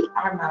 Ye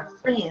are my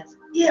friends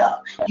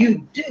if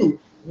you do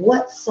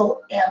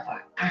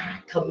whatsoever I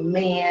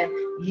command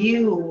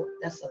you.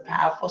 That's a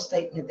powerful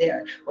statement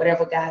there.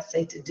 Whatever God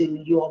say to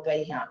do, you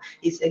obey Him.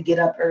 He said, get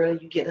up early,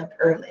 you get up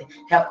early.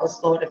 Help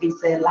us, Lord. If He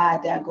said, lie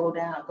down, go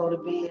to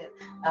bed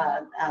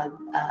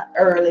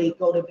early,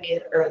 go to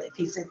bed early. If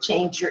He said,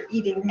 change your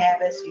eating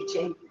habits, you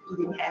change your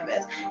eating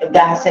habits. If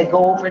God said,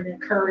 go over and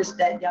encourage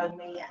that young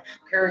man,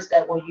 encourage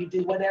that when you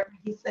do whatever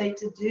He say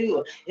to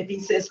do. If He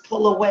says,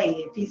 pull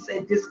away, if He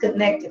said,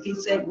 disconnect, if He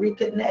said,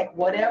 reconnect,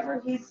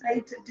 whatever He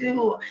say to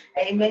do,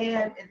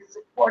 amen. It is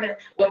important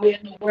when we're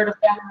in the Word of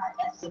God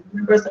as the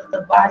members of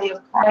the body of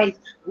Christ,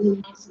 we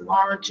must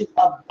learn to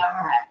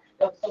abide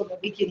so that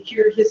we can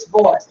hear His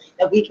voice,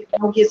 that we can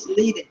know His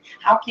leading.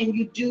 How can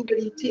you do what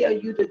He tell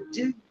you to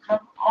do?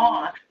 Come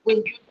on, when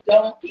you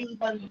don't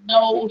even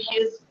know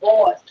His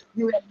voice,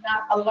 you have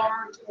not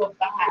learned to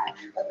abide.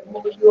 But the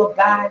more you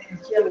abide in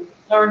Him and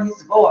learn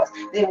His voice,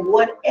 then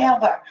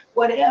whatever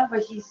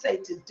He say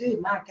to do,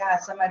 my God,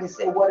 somebody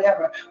say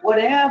whatever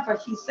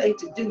He say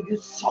to do, you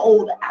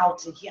sold out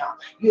to Him.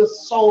 You're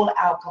sold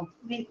out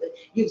completely.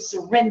 You've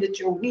surrendered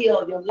your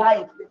will, your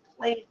life, your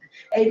plan.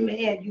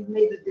 Amen. You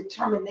made a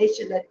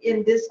determination that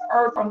in this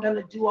earth, I'm going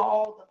to do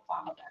all the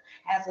Father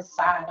has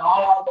assigned,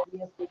 all that He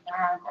has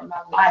designed for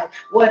my life.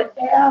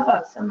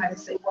 Whatever, somebody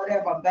say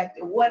whatever, I'm back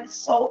there,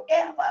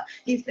 whatsoever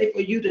He said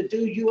for you to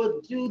do, you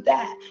will do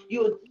that.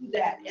 You will do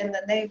that in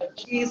the name of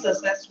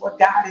Jesus. That's what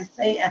God is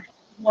saying.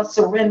 He wants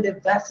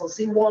surrendered vessels.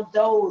 He wants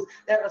those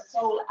that are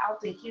sold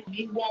out to Him.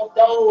 He wants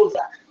those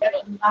that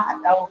are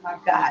not, oh my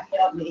God,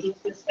 help me. He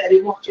just said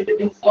He wants you to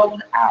be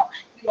sold out.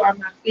 You are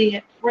my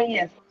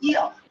friends.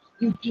 If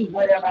you do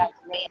whatever I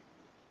command.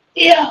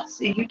 Yeah,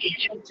 see, you can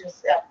judge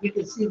yourself. You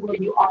can see where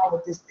you are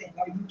with this thing.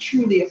 Are you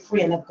truly a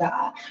friend of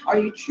God? Are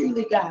you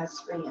truly God's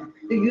friend?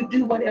 Do you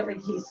do whatever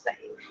He's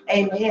saying?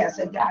 Amen.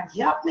 So God,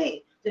 help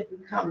me to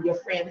become your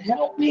friend.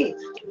 Help me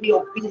to be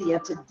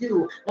obedient, to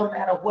do no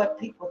matter what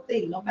people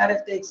think, no matter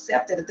if they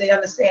accept it, if they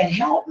understand.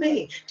 Help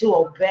me to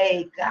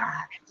obey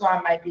God so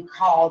I might be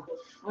called the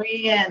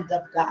friend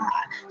of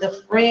God,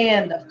 the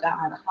friend of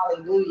God.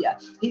 Hallelujah.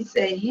 He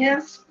said,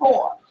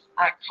 henceforth,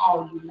 I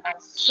call you my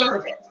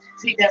servant.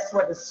 See, that's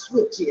where the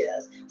switch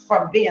is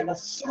from being a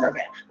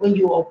servant when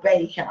you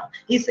obey Him.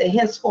 He said,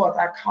 henceforth,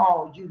 I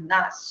call you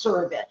not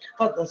servant.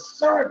 For the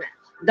servant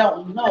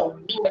don't know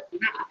not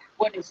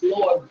what is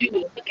Lord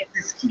doing. Look at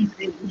this key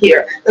thing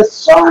here. The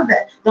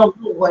servant don't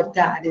know what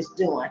God is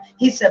doing.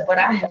 He said, but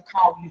I have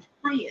called you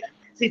friend.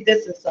 See,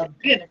 this is a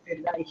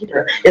benefit right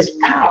here. It's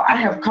power. I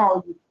have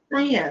called you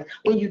friend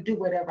when you do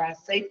whatever I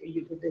say for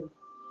you to do.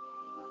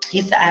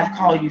 He said, I have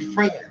called you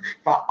friend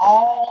for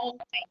all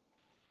things,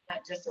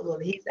 not just a little.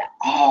 He said,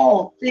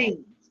 all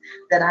things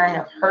that I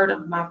have heard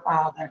of my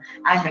Father,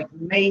 I have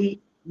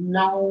made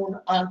known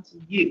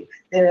unto you.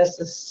 There is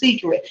a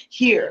secret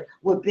here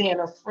with being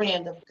a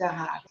friend of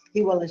God.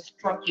 He will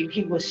instruct you.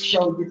 He will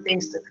show you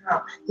things to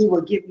come. He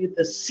will give you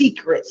the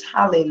secrets.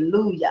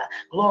 Hallelujah.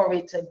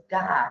 Glory to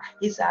God.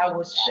 He said, I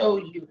will show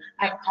you.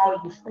 I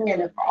call you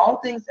friend. And for all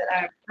things that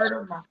I have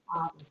heard of my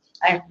Father,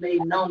 I have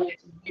made known unto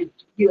you.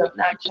 You have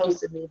not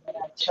chosen me, but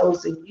I've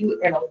chosen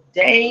you and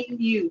ordained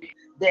you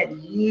that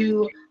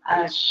you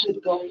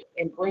should go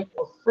and bring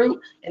forth fruit,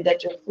 and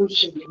that your fruit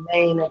should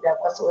remain, and that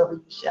whatsoever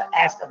you shall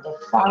ask of the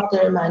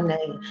Father in my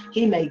name,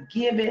 he may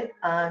give it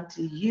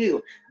unto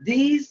you.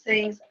 These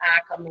things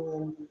I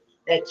command you,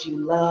 that you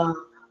love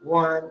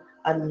one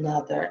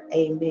another.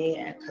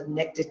 Amen.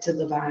 Connected to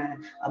the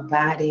vine,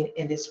 abiding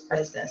in his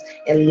presence,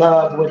 in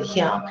love with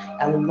him,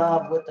 in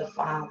love with the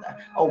Father,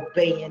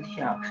 obeying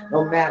him,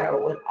 no matter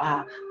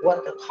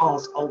what the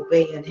cost,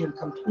 obeying him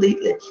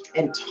completely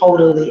and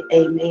totally.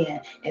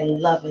 Amen.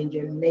 And loving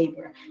your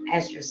neighbor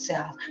as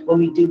yourself. When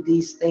we do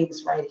these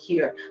things right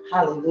here,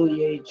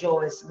 hallelujah, your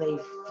joy is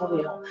made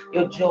full.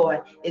 Your joy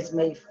is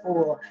made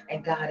full,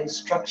 and God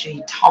instructs you.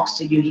 He talks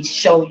to you. He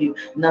shows you.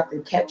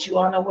 Nothing kept you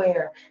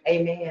unaware.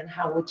 Amen.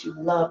 How would you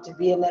love to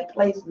be in that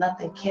place?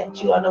 Nothing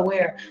kept you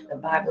unaware. The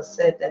Bible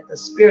said that the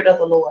Spirit of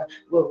the Lord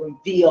will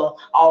reveal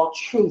all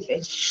truth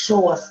and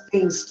show us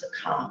things to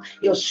come.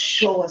 He'll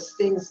show us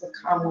things to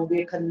come when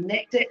we're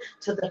connected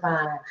to the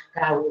vine.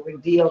 God will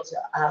reveal to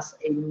us.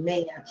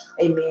 Amen.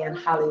 Amen.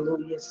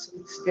 Hallelujah.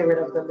 Sweet Spirit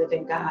of the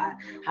living God,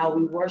 how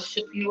we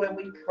worship you and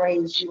we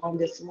praise you on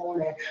this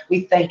morning.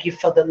 We thank you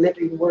for the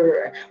living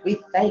word. We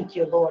thank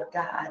you, Lord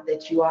God,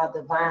 that you are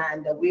the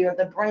vine, that we are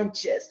the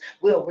branches.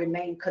 We'll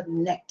remain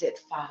connected,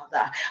 Father.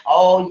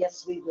 Oh,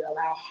 yes, we will.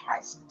 Our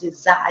hearts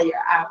desire,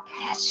 our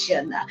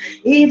passion,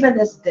 even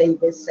as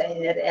David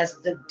said, as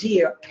the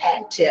deer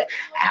panted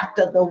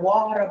after the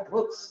water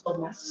brooks, of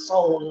my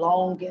soul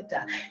longeth.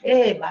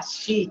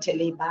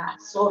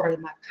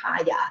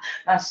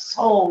 My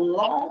soul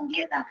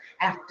longeth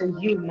after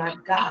you, my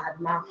God,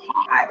 my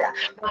heart,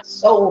 my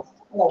soul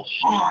full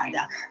hard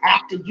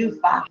after you,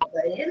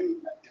 Father, in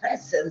the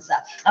presence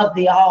of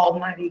the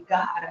Almighty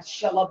God. I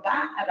shall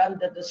abide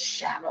under the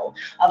shadow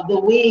of the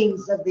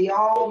wings of the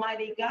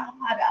Almighty God.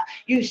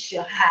 You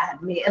shall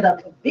hide me in a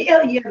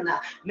pavilion.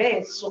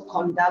 You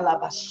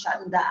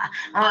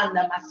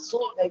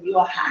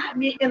will hide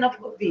me in a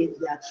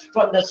pavilion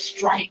from the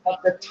strife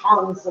of the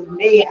tongues of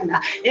men.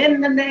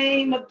 In the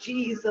name of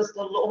Jesus,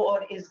 the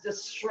Lord is the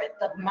strength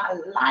of my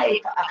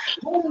life.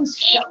 Whom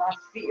shall I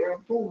fear?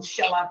 Whom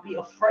shall I be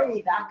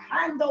afraid?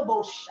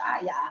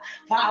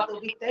 Father,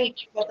 we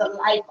thank you for the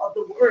life of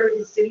the word.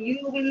 It's in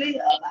you we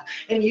live,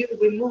 and you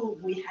we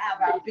move. We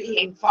have our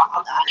being,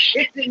 Father.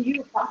 It's in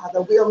you,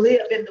 Father. We'll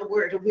live in the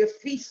word, and we'll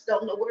feast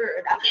on the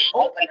word.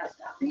 Open us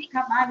up,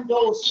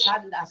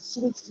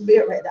 sweet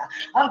Spirit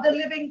of the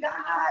living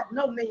God.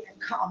 No man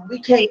come. We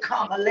can't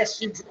come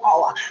unless you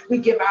draw. We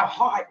give our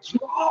heart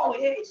draw.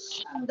 We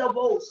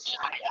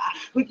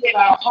give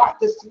our heart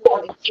this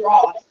morning.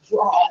 Draw us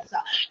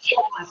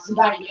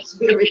by your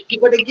Spirit.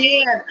 Do it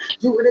again.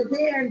 Do it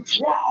again.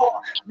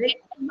 Draw.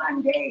 Make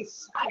Monday,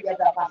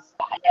 draw us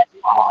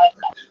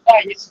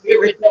by your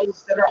Spirit.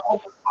 Those that are on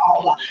the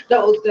call,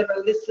 those that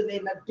are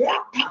listening, a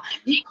depth, a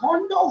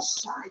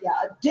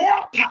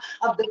depth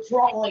of the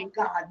drawing,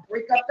 God.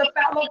 Break up the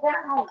fallow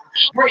ground.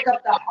 Break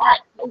up the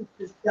hard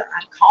places.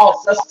 God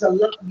calls us to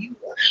love you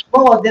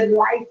more than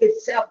life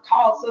itself.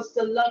 Calls us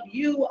to love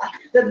you,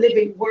 the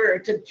living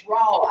word, to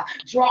draw,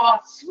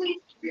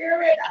 sweet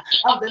Spirit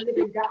of the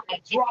living God,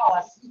 draw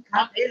us.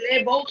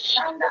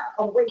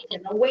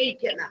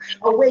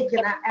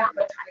 Awaken our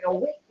appetite,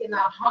 awaken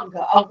our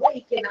hunger,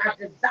 awaken our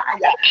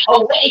desire,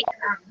 awaken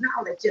our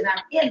knowledge and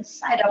our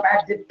insight of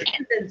our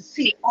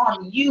dependency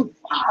on you,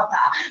 Father.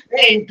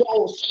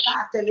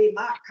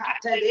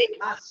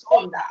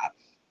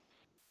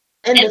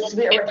 In the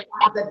Spirit,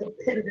 Father,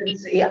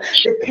 dependency,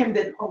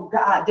 dependent on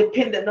God,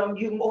 dependent on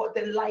you more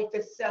than life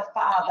itself,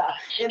 Father.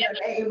 In the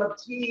name of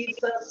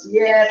Jesus,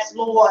 yes,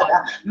 Lord.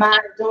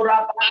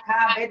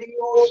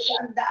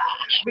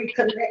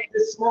 Reconnect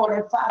this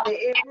morning, Father,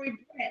 every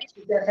branch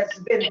that has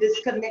been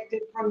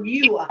disconnected from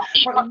you,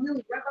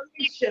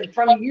 revelation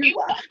from you,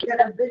 that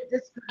have been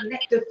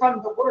disconnected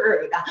from the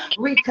word,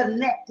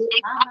 reconnected.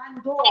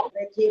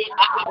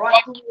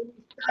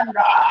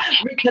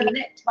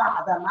 Reconnect,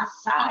 Father,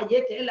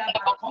 Messiah, in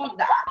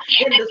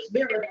the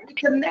Spirit.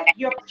 Reconnect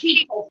your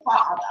people,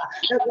 Father,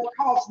 that will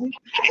cause new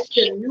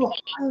passion, new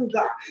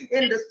hunger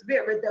in the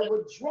Spirit, that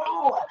will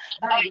draw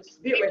by your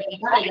Spirit and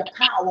by your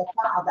power,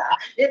 Father,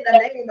 in the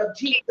name of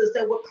Jesus,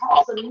 that will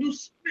cause a new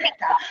spirit,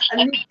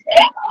 a new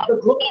depth of the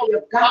glory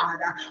of God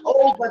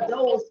over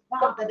those,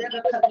 Father, that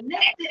are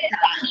connected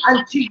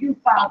unto you,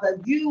 Father.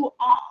 You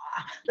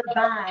are the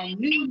vine,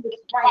 newness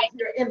right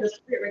here in the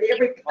Spirit.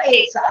 Every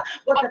place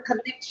where the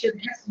connection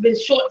has been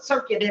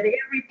short-circuited,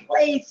 every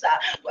place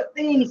where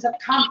things have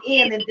come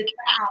in and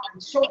defiled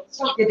and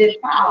short-circuited,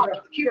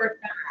 Father, purify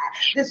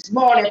this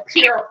morning,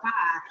 purify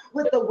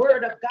with the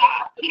word of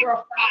God,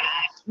 purify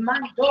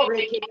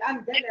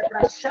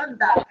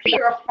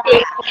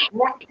Purify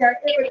right there,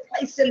 every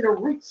place in the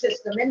root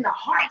system, in the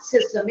heart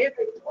system,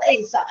 every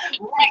place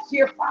right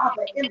here,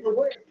 Father, in the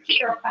word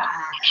purify,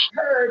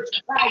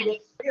 purge by your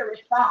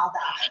spirit, Father.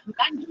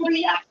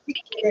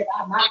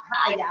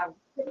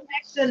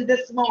 Connection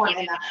this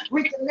morning.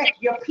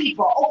 Reconnect your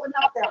people. Open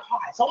up their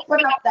hearts.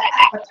 Open up the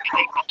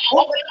appetite.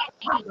 Open up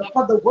hunger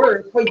for the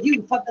word, for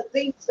you, for the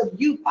things of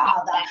you,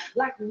 Father,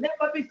 like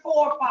never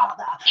before,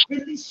 Father.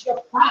 Release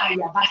your fire.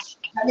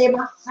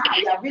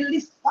 Messiah,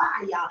 release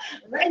fire.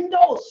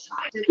 Rendo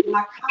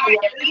Makaya,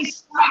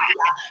 release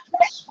fire.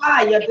 Fresh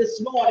fire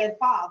this morning,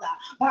 Father,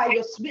 by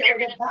your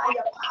spirit and by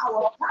your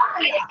power.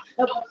 Fire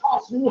that will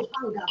cause new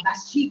hunger.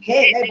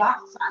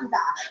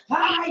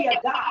 Fire,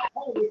 God,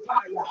 holy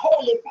fire,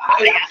 holy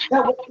fire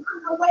that will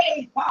burn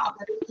away,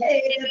 Father,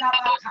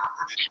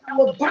 that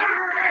will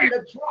burn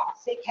the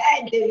dross.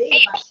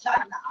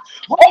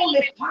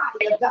 Holy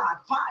fire, God,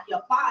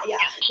 fire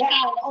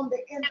down on the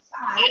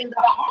inside, in the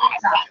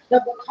heart,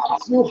 that will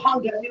cause new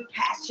hunger, new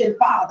passion,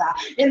 Father.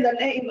 In the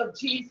name of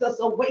Jesus,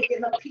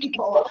 awaken a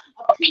people,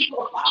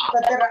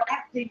 Father, that are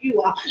after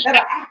you,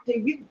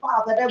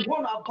 Father, that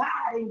want to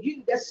abide in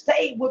you, that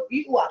stay with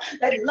you,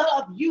 that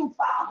love you,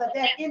 Father,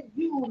 that in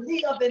you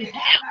live and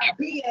have our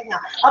being.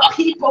 A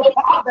people,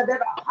 Father,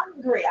 that are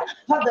hungry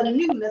for the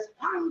newness,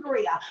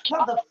 hungry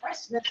for the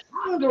freshness,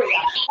 hungry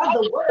for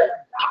the word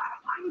of God,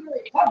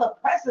 hungry for the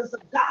presence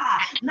of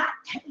God, not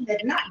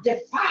tainted, not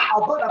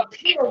defiled, but a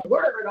pure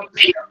word, a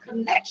pure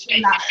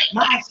connection.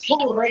 My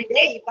soul,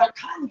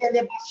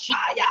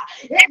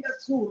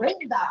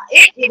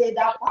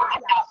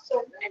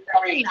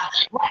 surrendering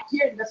right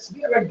here in the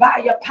spirit by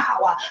your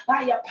power,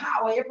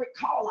 every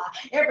caller,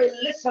 every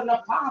listener,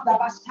 Father,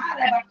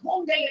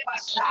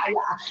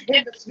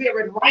 in the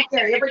spirit right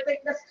there, everything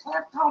that's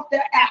clamped off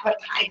their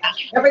appetite,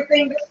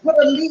 everything that's put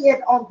a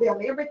lid on them,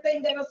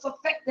 everything that has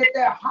affected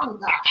their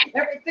hunger,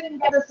 everything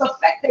that has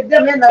affected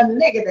them in a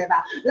negative,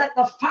 let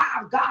the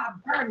fire of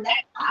God burn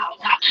that out,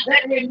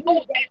 let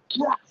remove that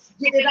dross,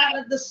 get it out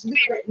of the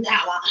spirit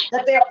now,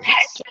 that they're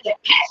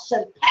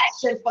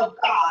passion for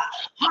God,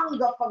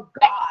 hunger for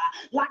God,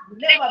 like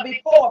never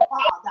before,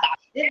 Father,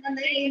 in the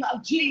name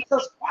of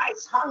Jesus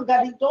Christ,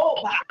 hunger the door,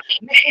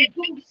 in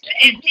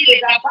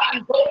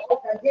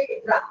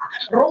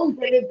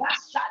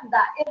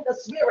the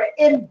spirit,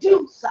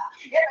 induce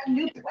in a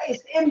new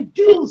place,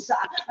 induce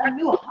a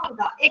new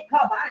hunger in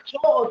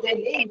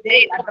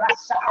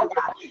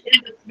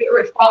the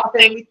spirit, Father,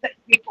 and we thank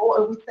you for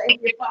it. We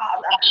thank you,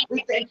 Father.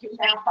 We thank you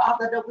now,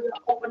 Father, that we'll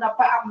open up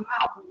our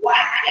mouth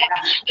wide,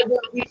 that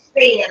we'll be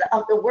fed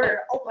of the word.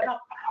 Open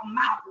up our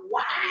mouth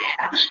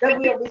wide, that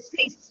we'll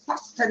receive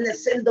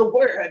sustenance in the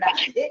word.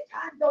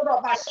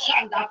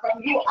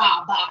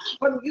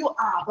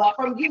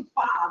 From you,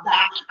 Father.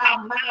 Our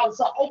mouths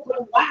are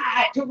open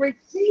wide to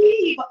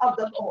receive of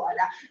the Lord.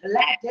 Now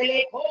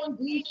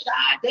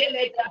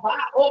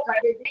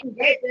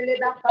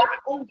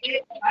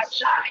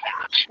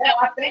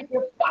I thank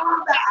you,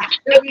 Father,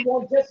 that we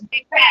won't just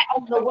be fat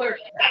on the word,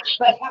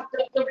 but have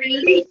to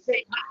release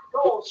it.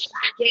 Those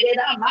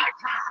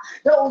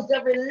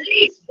that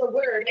release the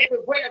word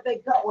everywhere they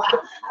go. I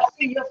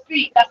see your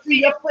feet. I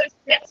see your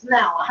footsteps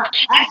now.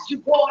 As you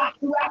go out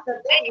throughout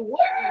the day, words.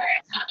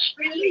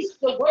 Release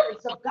the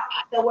words of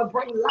God that will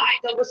bring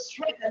life, that will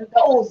strengthen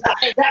those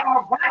that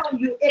are around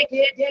you.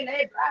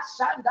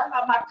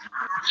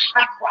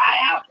 I cry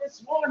out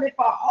this morning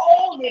for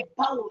holy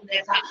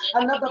boldness.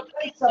 Another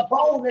place of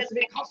boldness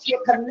because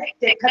you're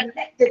connected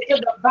to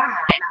the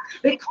vine.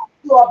 Because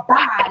you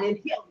abide in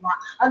him.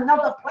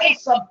 Another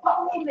place of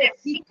boldness.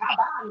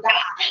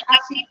 I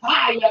see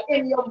fire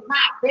in your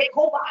mouth.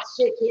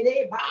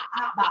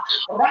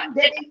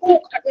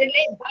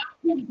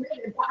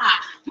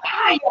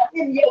 Fire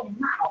in your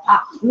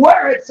mouth.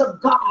 Words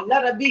of God,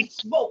 let it be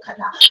spoken.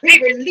 Be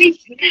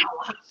released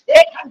now.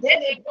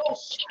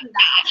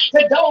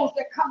 To those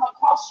that come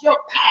across your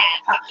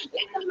path.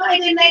 In the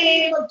mighty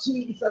name of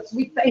Jesus,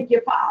 we thank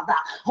you, Father.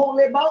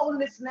 Holy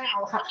boldness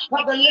now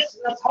for the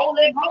listeners.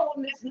 Holy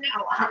boldness now.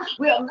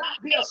 We'll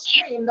not be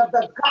ashamed of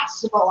the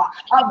gospel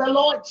of the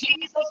Lord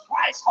Jesus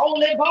Christ.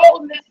 Holy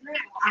boldness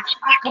now.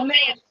 I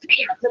command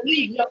fear to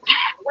leave your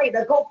pathway,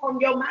 to go from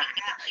your mind.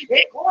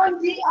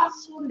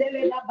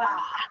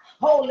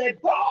 Holy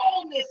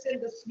boldness in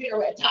the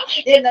spirit,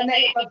 in the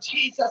name of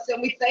Jesus.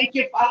 And we thank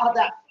you,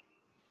 Father.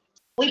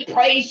 We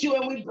praise you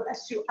and we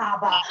bless you,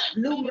 Abba.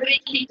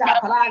 Lumrikita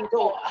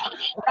Brando,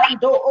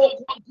 Brando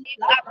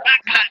Okundila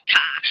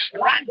Brakata,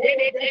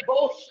 Rande de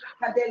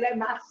Boshaka de la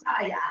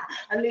Messiah.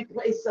 And we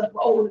place some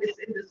boldness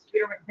in the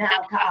spirit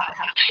now, God,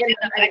 in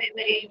the mighty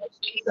name of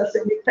Jesus.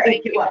 And we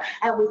thank you,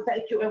 and we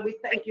thank you, and we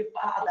thank you,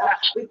 Father.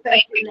 We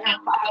thank you now,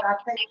 Father. I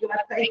thank you,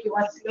 I thank you.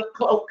 I see a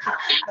cloak. I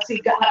see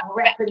God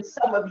wrapping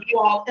some of you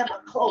all in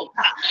a cloak.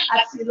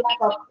 I see like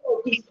a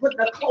cloak. He's putting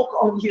a cloak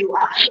on you.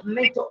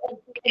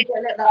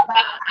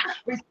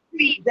 Receive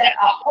feet that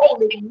are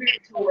holy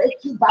mantle. I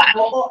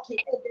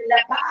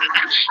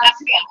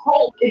see a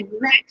holy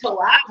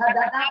mantle.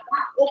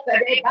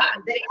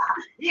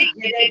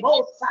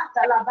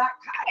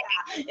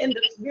 In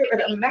the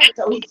spirit of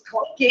mantle, he's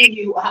cloaking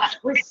you.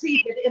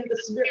 Receive it in the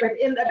spirit,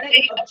 in the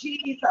name of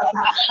Jesus.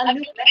 A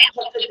new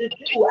mantle to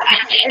do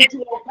and to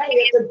obey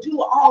it, to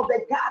do all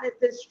that God has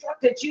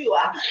instructed you.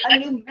 A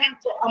new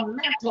mantle, a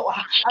mantle,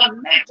 a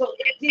mantle.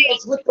 It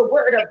deals with the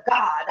word of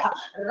God.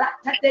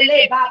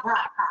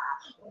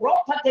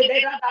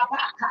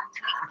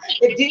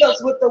 It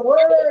deals with the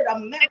word, a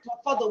mantle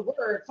for the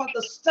word, for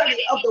the study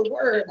of the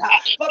word,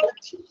 for the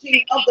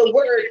teaching of the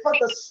word, for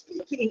the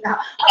speaking of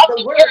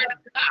the word of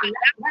God.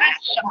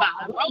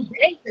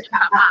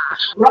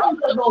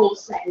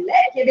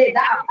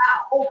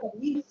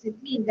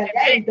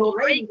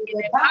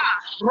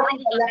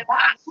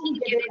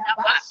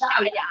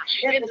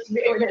 In the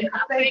spirit, and I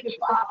thank you,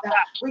 Father.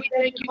 We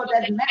thank you for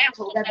that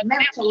mantle, that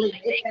mantling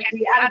in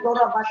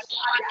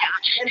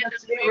the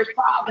spirit,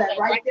 Father.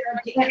 Right there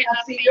again, I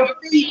see your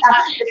feet.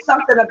 It's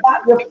something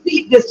about your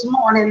feet this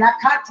morning. I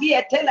carry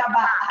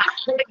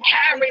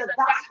the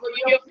gospel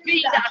your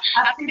feet.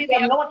 I see the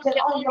anointing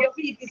on your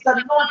feet. It's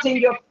anointing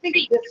your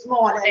feet this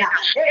morning.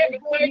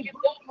 Everywhere you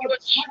go, you're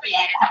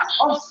tread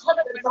on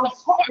serpents, on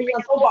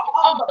scorpions, over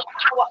all the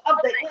power of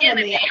the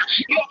enemy.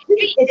 Your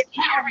feet is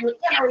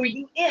carrying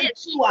you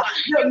into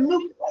your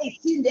new place.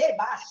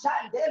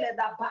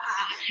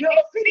 Your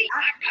feet,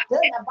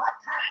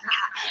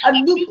 a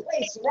new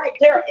place right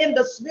there in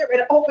the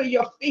spirit, over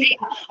your feet,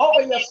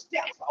 over your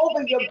steps,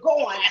 over your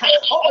going,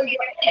 over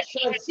your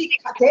entrance.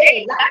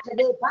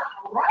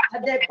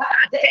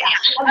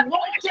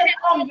 Anointing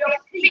on your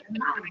feet,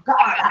 my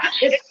God.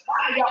 It's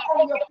fire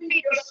on your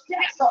feet. Your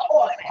steps are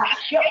ordered.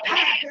 Your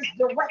path is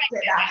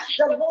directed.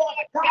 The Lord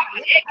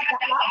God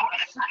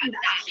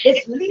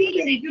is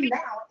leading you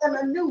now in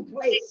a new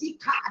place.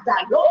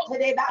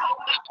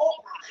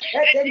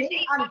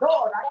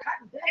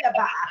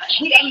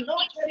 The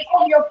anointing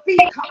on your feet,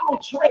 come on,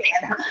 tread.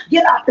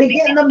 Get up,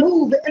 begin to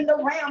move in the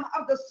realm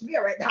of the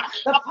spirit.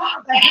 The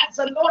Father has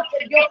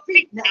anointed your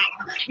feet now.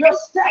 Your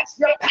steps,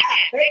 your path.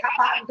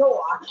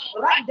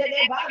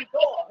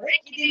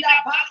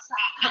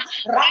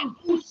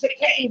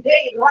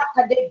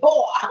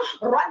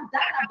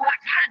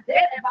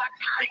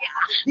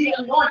 The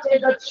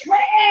anointing to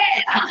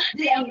tread,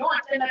 the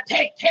anointing to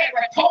take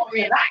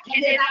territory,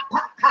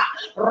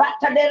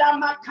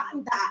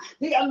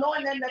 the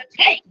anointing to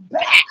take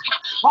back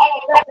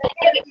all that the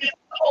enemy is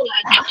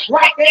stolen,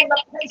 right there in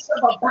the place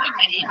of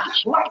abiding,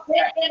 right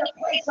there in the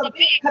place of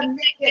being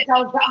connected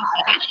to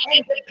God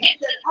and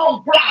dependent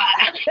on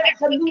God.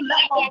 There's a new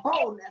level of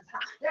boldness,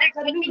 there's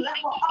a new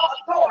level of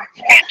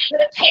authority to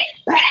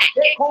take back,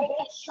 to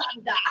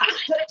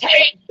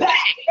take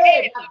back,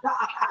 my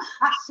God.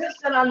 I sense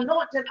an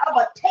anointing of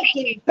a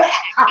taking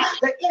back.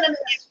 The enemy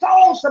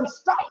stole some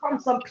stuff from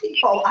some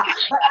people,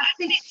 but I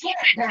see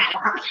strength now.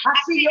 I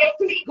see your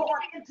feet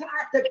going into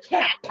the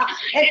camp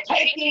and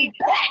taking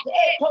back.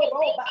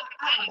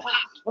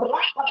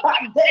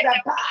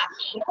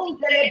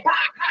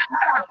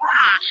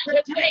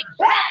 To take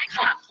back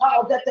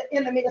all that the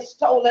enemy has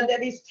stolen,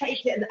 that he's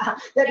taken,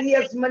 that he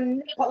has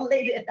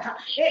manipulated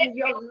in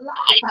your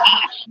life.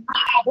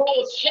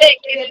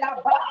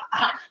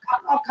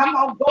 Come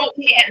on, go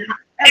in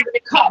and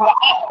recover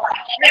all,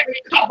 and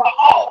recover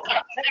all,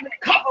 and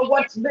recover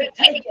what's been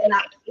taken.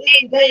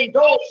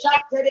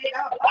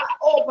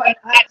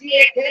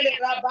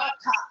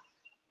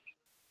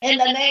 In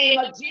the name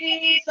of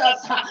Jesus,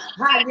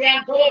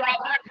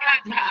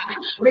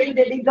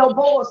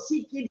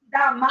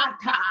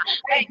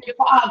 thank you,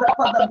 Father,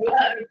 for the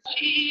blood of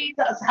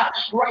Jesus,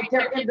 right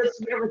there in the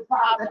spirit,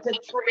 Father, to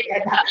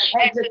tread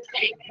and to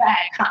take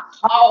back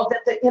all that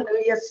the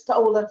enemy has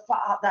stolen,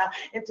 Father,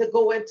 and to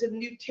go into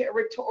new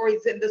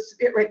territories in the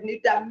spirit, new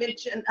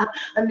dimension,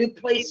 a new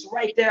place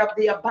right there of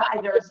the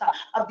abiders,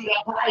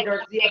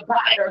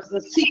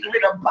 the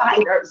secret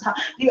abiders,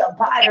 the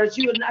abiders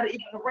you will not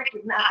even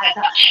recognize.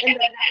 In the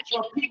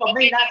natural, people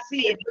may not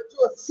see it, but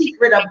you're a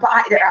secret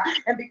abider.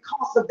 And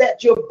because of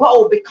that, you're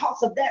bold.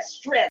 Because of that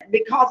strength,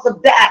 because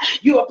of that,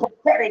 you are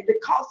prophetic.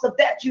 Because of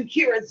that, you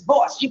hear his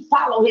voice. You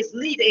follow his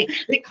leading.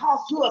 Because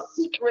you're a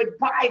secret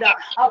abider.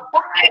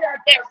 Abider,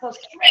 there's a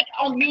strength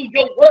on you.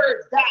 Your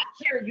words, God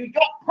hear you.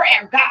 Your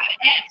prayer, God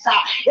answer.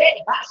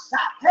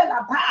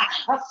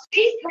 A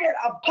secret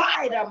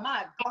abider,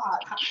 my God,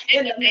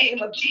 in the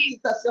name of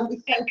Jesus. And we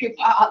thank you,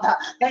 Father.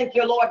 Thank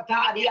you, Lord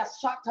God. In the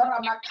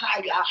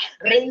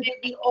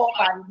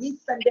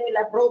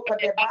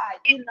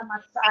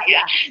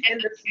Messiah, in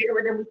the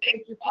spirit, and we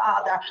thank you,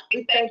 Father.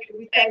 We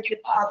thank you,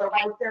 Father,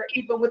 right there,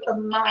 even with the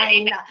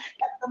mind,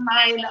 the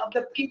mind of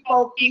the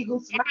people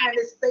whose mind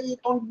is stayed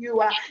on you,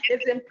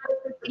 is in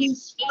perfect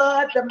peace.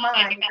 Flood the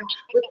mind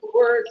with the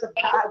words of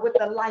God, with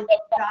the light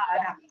of God.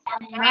 Our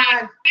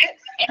mind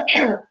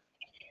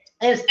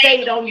and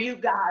stayed on you,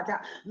 God.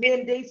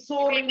 Mende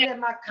sorine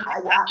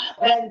makaya,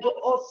 rendo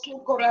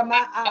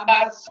osukorama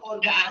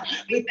amason, God.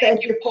 We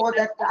thank you for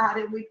that, God,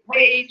 and we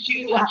praise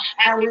you,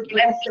 and we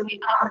bless and we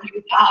honor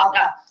you,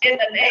 Father. In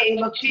the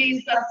name of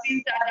Jesus,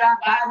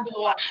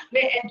 Sitarabando,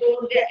 me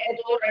edonde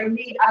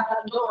edoremi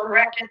abando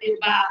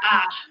rekediba,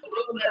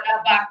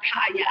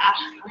 rulabakaya,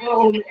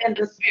 roll in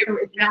the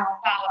spirit now,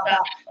 Father,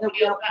 that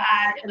we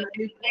abide in a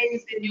new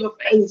place in your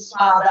face,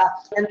 Father,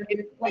 in a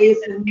new place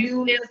in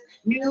newness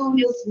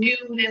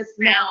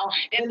now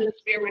in the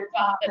spirit,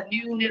 Father,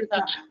 newness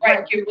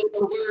right here with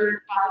the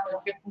word, Father,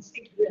 with the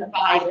secret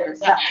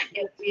abiders.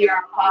 Yes, we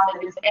are, Father,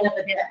 is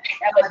evident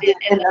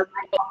in the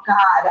life of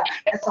God.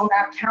 That's on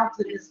our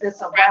countenance,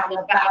 that's around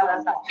about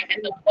us,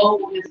 and the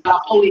boldness, the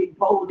holy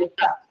boldness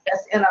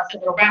that's in us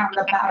and around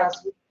about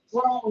us.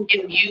 Strong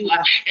in you,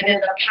 and in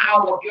the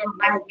power of your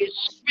might, we're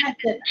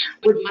strengthened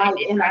with might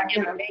in our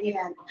inner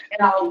man, and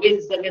our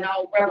wisdom, and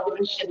our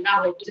revelation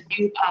knowledge of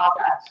you,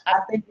 Father. I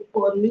thank you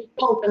for a new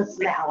focus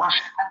now. I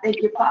thank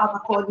you, Father,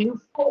 for a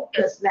new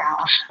focus now.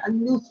 A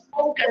new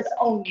focus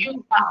on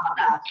you,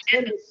 Father.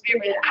 In the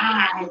spirit,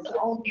 eyes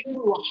on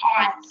you,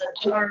 hearts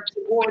turned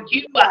toward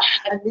you. A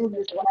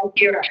newness right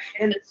here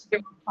in the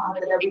spirit, Father,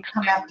 that we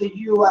come after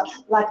you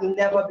like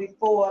never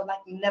before,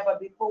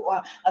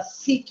 a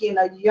seeking,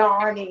 a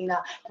yearning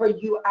for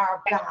you,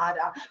 our God.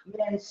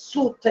 Men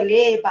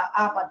suteleba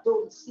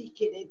abadon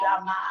seeking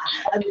dama,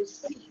 and we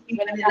seek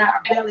even in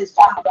our bellies,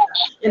 Father,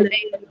 in the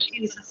name of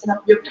Jesus, and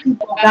of your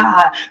people,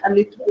 God, and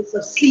the place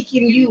of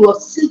seeking you,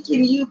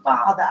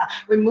 Father.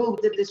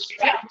 Remove the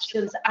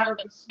distractions out of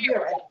the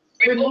spirit.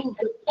 Remove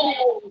the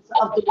pulls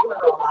of the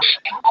world.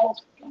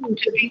 Cause you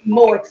to be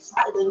more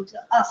exciting to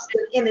us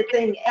than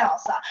anything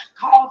else.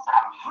 Cause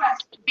our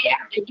hearts to be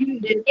after you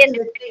than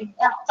anything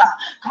else.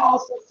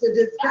 Cause us to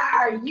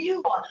desire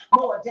you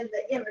more than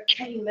the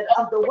entertainment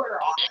of the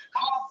world.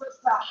 Cause us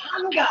to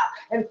hunger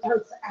and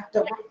thirst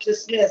after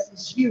righteousness.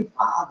 It's you,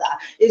 Father.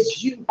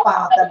 It's you,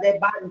 Father. In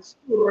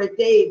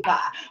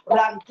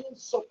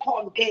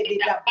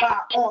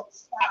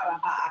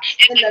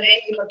the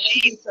name of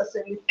Jesus,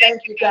 and we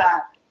thank you,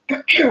 God.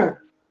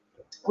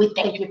 We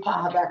thank you,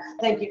 Father.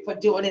 Thank you for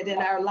doing it in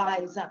our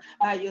lives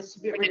by your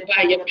spirit and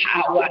by your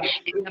power.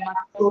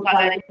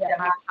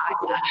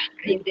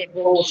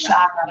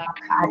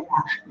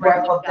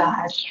 Breath of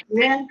God,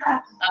 strength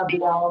of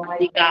the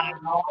Almighty God,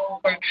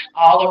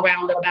 all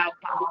around about,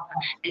 Father.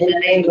 In the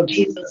name of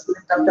Jesus,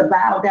 lift up the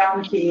bow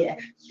down here.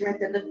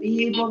 Strengthen the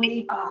feeble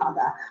knee,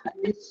 Father. A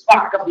new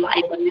spark of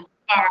life, a new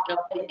spark of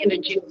the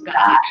energy of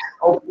God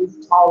over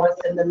these callers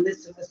and the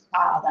listeners,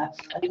 Father.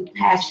 A new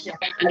passion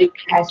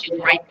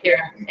right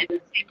there in the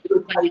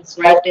secret place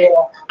right there.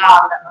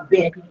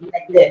 Being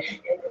connected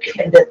and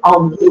dependent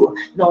on you,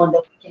 knowing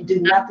that we can do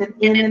nothing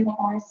in and of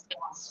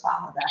ourselves,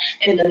 Father.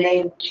 In the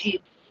name of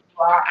Jesus,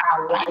 you are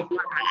our lifeline.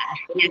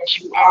 Yes,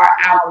 you are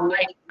our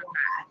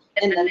lifeline.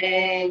 In the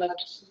name of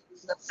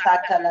Jesus,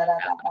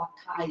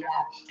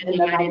 in the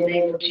mighty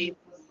name of Jesus.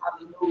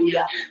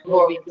 Hallelujah.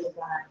 Glory to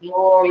God.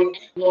 Glory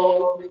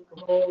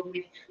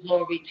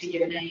to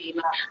your name.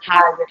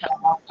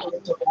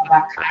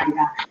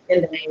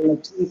 In the name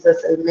of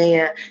Jesus.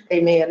 Amen.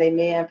 Amen.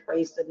 Amen.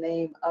 Praise the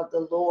name of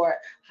the Lord.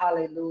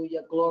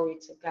 Hallelujah. Glory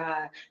to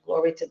God.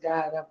 Glory to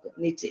God. I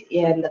need to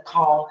end the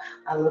call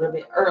a little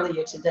bit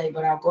earlier today,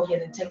 but I'll go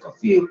ahead and take a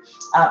few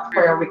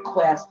prayer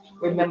requests.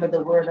 Remember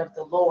the word of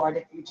the Lord.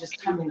 If you're just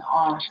coming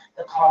on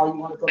the call, you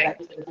want to go back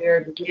to the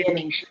very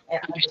beginning and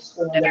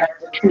understand that our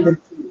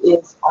dependency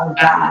is on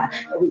God.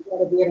 And we got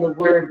to be in the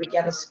word. We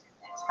got to spend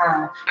that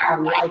time,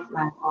 our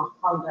lifeline, our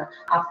hunger,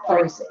 our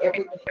thirst,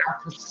 everything, our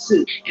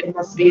pursuit. It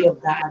must be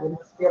of God. It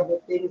must be of the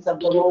things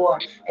of the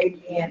Lord.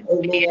 Amen.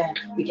 Amen.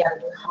 We got to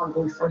be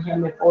hungry for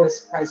him and for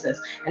his presence.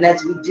 And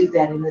as we do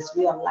that, and as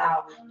we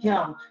allow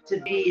him to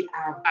be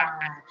our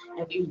vine,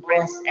 and we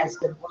rest as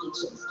the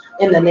branches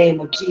in the name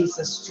of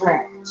Jesus,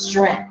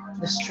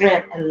 the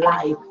strength and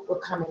life will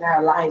come in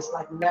our lives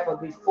like never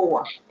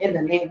before. In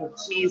the name of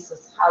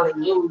Jesus,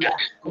 hallelujah.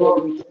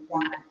 Glory to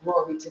God.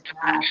 Glory to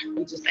God.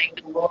 We just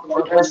thank the Lord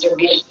for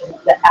restoration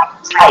of the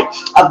appetite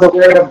of the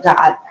word of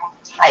God,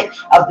 appetite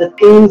of the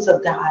things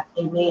of God.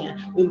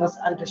 Amen. We must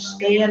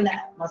understand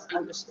that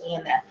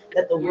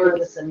the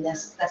word is a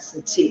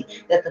necessity,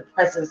 that the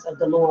presence of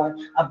the Lord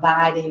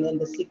abiding in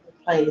the secret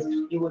place.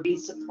 You would be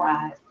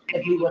surprised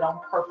if you would on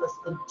purpose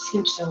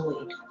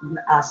intentionally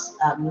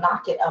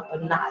knock it up a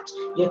notch,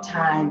 your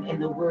time in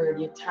the word,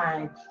 your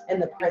time in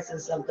the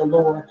presence of the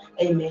Lord.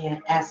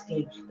 Amen.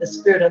 Asking the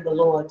Spirit of the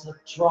Lord to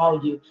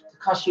draw you, to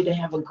cause you to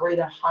have a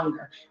greater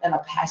hunger and a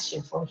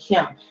passion for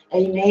him.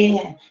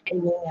 Amen.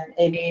 Amen.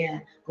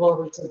 Amen.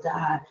 Glory to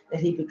God,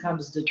 that he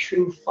becomes the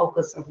true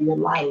focus of your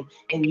life.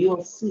 And you'll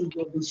be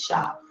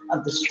shocked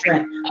of the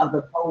strength, of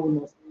the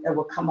boldness that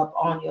will come up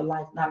on your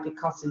life, not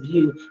because of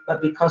you,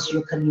 but because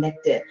you're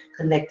connected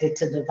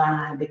to the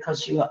divine,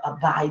 because you're a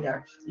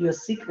abider, you're a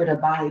secret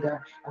abider.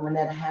 And when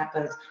that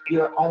happens,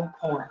 you're on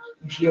point.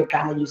 You hear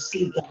God, you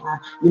see God,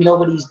 you know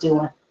what he's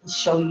doing.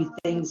 show you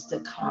things to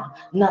come.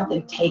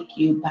 Nothing take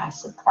you by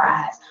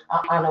surprise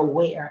or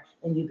unaware,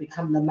 and you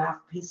become the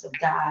mouthpiece of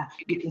God.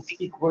 You can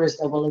speak words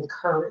that will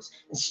encourage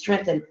and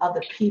strengthen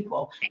other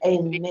people.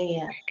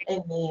 Amen.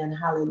 Amen.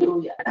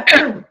 Hallelujah.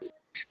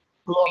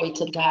 Glory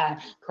to God.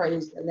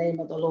 Praise the name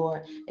of the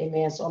Lord.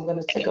 Amen. So I'm going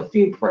to take a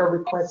few prayer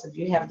requests. If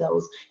you have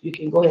those, you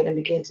can go ahead and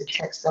begin to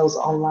text those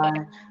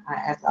online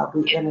as I'll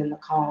be ending the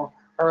call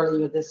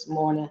earlier this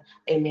morning.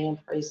 Amen.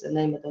 Praise the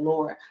name of the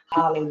Lord.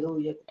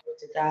 Hallelujah. Glory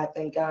to God.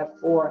 Thank God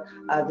for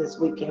this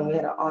weekend. We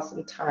had an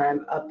awesome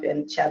time up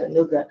in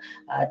Chattanooga,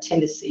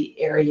 Tennessee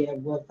area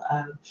with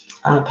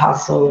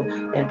Apostle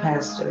and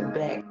Pastor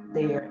Beck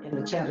there in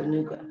the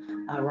Chattanooga,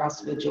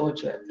 Rossville,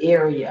 Georgia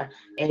area.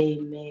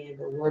 Amen.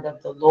 The word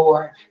of the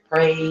Lord.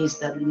 Praise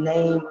the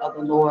name of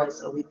the Lord.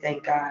 So we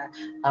thank God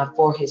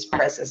for his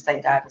presence.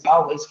 Thank God as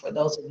always for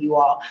those of you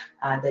all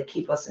that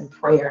keep us in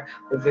prayer.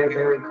 We're very,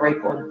 very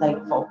grateful and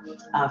thankful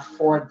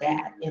for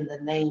that in the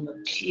name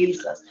of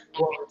Jesus.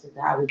 Glory to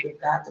God. We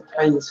give God the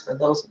praise for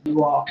those of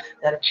you all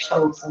that have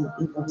chosen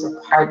even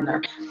to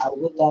partner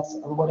with us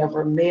in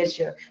whatever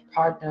measure,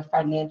 partner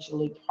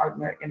financially,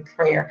 partner in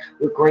prayer.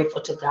 We're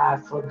grateful to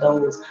God for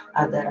those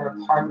that are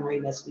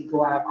partnering as we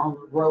go out on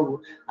the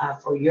road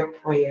for your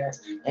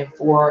prayers and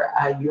for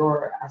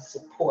your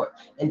support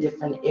in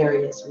different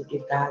areas. We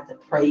give God the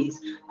praise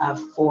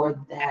for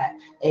that.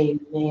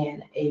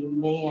 Amen.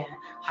 Amen.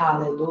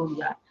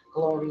 Hallelujah.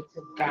 Glory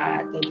to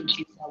God. Thank you,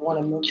 Jesus. I want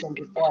to mention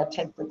before I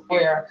take the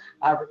prayer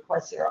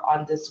request here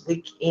on this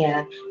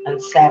weekend on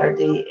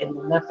Saturday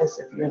in Memphis.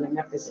 If you're in the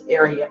Memphis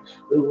area,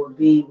 we will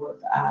be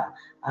with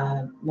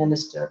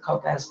Minister,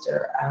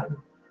 Co-Pastor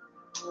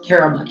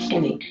Carol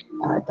McKinney,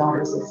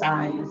 Daughters of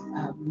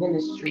Zion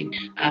Ministry.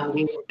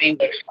 We will be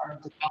with our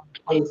Divine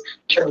Place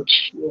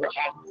Church here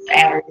on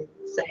Saturday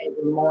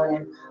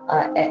morning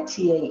at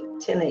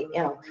 10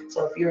 a.m.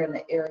 So if you're in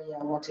the area,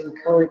 I want to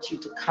encourage you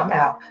to come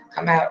out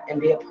and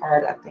be a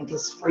part. I think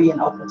it's free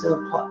and open to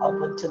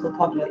the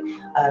public.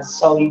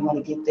 So you want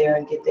to get there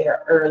and get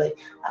there early.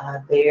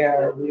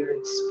 There, we're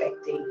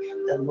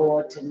expecting the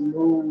Lord to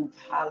move,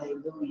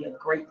 hallelujah,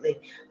 greatly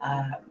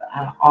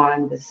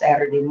on the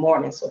Saturday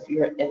morning. So if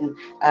you're in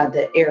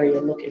the area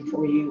looking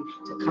for you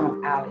to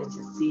come out and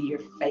to see your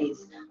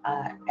face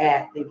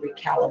at the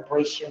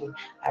recalibration,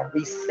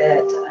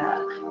 reset,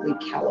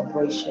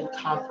 recalibration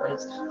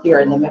conference here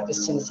in the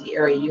Memphis, Tennessee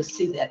area, you'll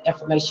see that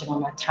information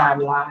on my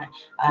timeline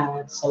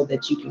so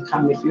that you can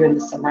come if you're in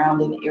the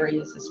surrounding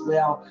areas as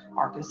well,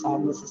 Arkansas,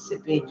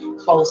 Mississippi,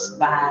 close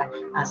by.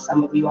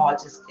 Some of you all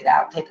just get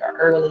out, take an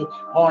early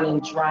morning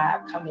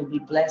drive, come and be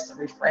blessed and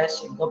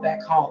refreshed and go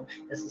back home.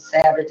 It's a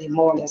Saturday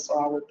morning, so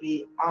I would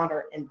be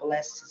honored and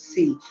blessed to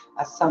see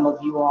some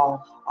of you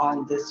all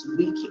on this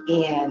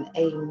weekend.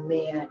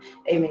 Amen.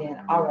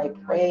 Amen. All right.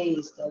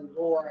 Praise the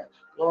Lord.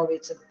 Glory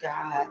to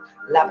God.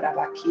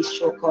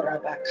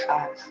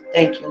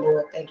 Thank you,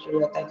 Lord. Thank you,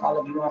 Lord. Thank all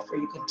of you all for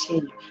your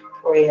continued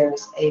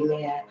prayers.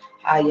 Amen.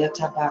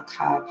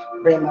 Hayatabaka,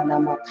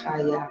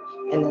 Remanamakaya,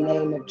 in the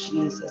name of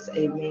Jesus.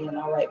 Amen.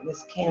 All right,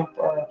 Miss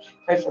Camper,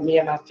 pray for me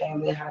and my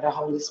family, how the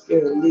Holy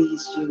Spirit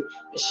leads you.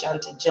 Miss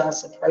Shanta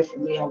Johnson, pray for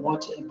me. I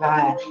want to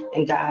abide.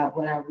 And God,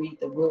 when I read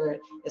the word,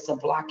 it's a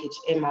blockage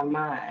in my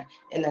mind.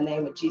 In the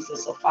name of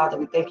Jesus. So, Father,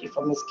 we thank you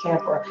for Miss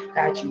Camper.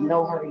 God, you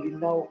know her. You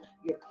know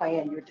your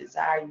plan, your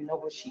desire. You know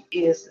what she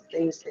is, the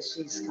things that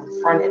she's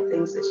confronted,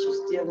 things that she's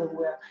dealing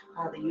with.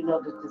 Father, you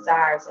know the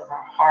desires of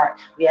her heart.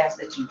 We ask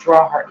that you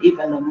draw her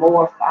even the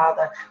more,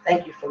 Father.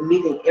 Thank you for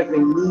meeting every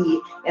need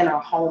in her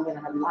home, in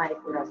her life,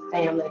 with her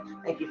family.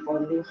 Thank you for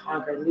a new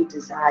hunger, new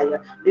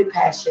desire, new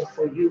passion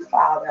for you,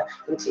 Father.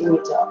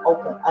 Continue to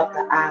open up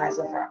the eyes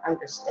of her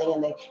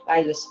understanding by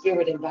your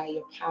spirit and by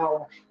your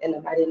power. In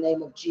the mighty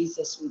name of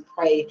Jesus, we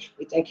pray.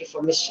 We thank you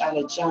for Miss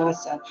Shauna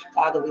Johnson.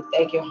 Father, we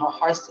thank you for her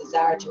heart's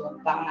desire to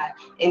abide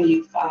in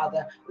you,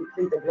 Father. We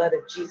plead the blood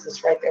of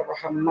Jesus right there over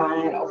her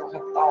mind, over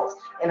her thoughts,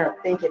 and her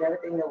thinking,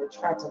 everything that would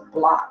try to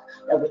block,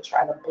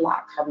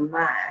 her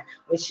mind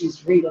when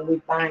she's reading. We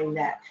bind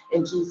that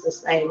in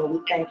Jesus' name. And we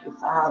thank you,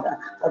 Father,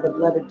 for the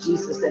blood of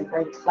Jesus that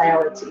brings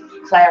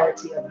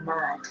clarity of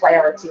mind,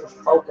 clarity of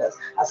focus,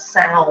 a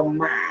sound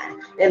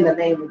mind. In the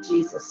name of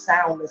Jesus,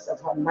 soundness of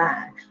her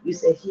mind. You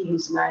said he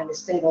whose mind is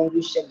stayed on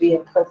you shall be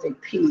in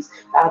perfect peace.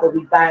 Father,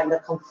 we bind the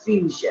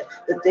confusion,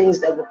 the things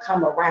that would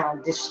come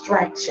around,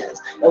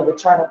 distractions that would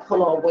try to pull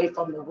her away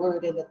from the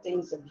word and the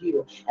things of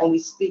you. And we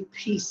speak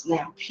peace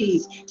now,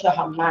 peace to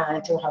her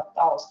mind, to her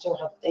thoughts, to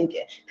her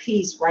thinking.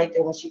 Peace right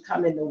there when she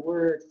come in the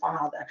word,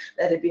 Father.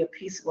 Let it be a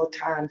peaceful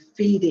time,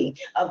 feeding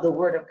of the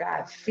word of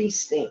God,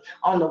 feasting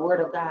on the word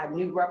of God.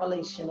 New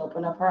revelation,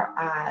 open up her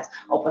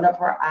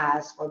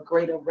eyes for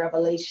greater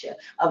revelation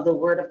of the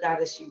word of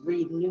God as she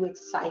read, new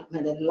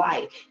excitement and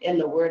light in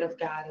the word of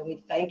God. And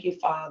we thank you,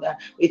 Father.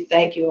 We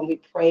thank you and we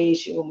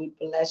praise you and we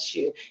bless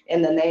you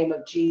in the name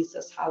of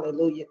Jesus.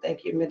 Hallelujah.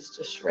 Thank you,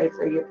 Minister Shrey,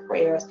 for your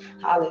prayers.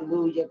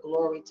 Hallelujah.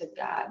 Glory to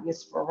God.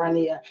 Miss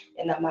Verania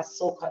and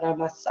Amasoka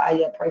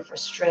Messiah. Pray for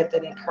strength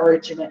and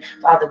encouragement.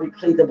 Father, we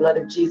plead the blood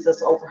of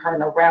Jesus over her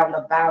and around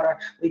about her.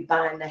 We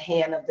bind the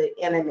hand of the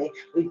enemy.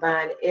 We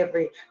bind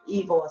every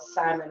evil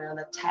assignment and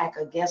attack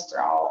against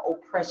her, all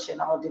oppression,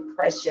 all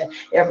depression,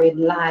 every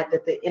lie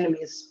that the enemy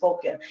has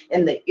spoken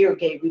in the ear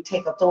gate. We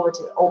take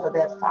authority over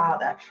that,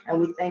 Father, and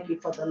we thank you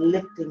for the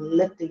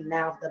lifting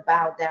now of the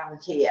bow down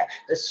here,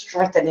 the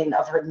strengthening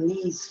of her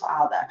knees,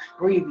 Father.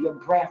 Breathe your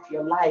breath,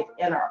 your life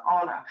in her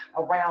honor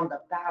around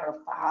about her,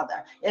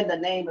 Father. In the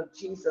name of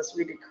Jesus,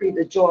 we decree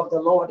the joy of the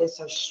Lord is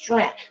her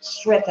strength.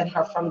 Strengthen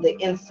her from the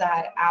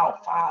inside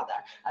out, Father.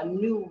 A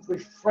new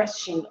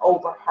refreshing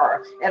over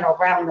her and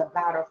around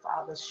about her,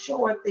 Father.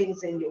 Show her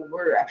things in your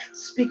word.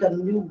 Speak a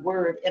new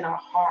word in her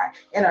heart,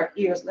 in her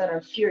ears. Let her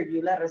hear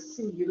you. Let her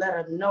see you. Let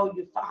her know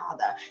you,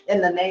 Father.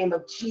 In the name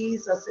of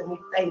Jesus, and we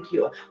thank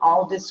you.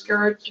 All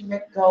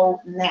discouragement go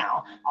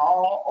now.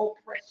 All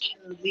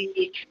oppression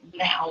leave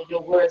now.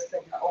 Your word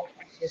said the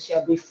oppression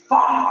shall be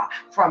far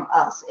from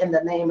us in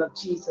the name of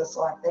Jesus.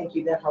 So I thank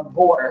you that her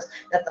borders,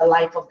 that the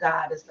life of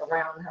God is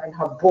around her and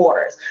her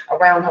borders,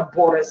 around her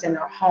borders in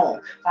her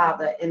home.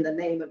 Father, in the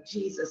name of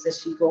Jesus,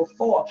 as she go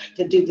forth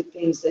to do the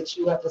things that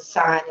you have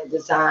assigned and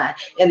designed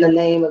in the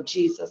name of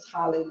Jesus.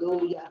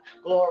 Hallelujah.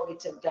 Glory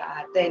to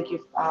God. Thank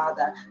you,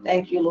 Father.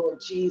 Thank you, Lord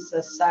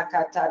Jesus.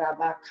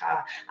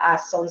 Sakatarabaka,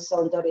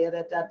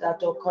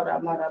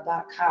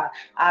 asonsondoreretadokoramarabaka,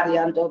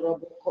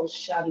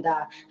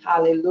 ariandorobokoshanda.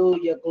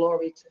 Hallelujah.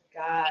 Glory to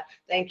God.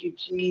 Thank you,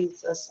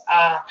 Jesus.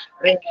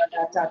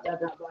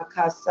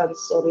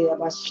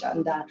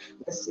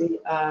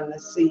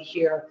 Let's see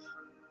here.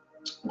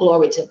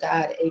 Glory to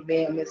God.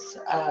 Amen. Miss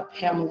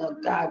Pamela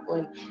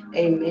Godwin.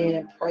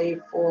 Amen. Pray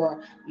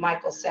for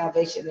Michael's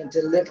salvation and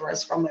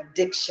deliverance from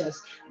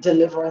addictions.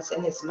 Deliverance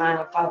in his mind.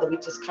 Father, we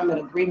just come in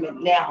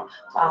agreement now.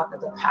 Father,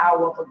 the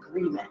power of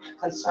agreement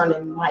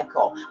concerning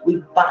Michael.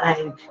 We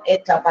bind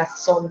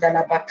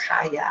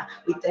etabasondanabakaya.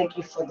 We thank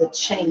you for the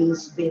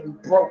chains being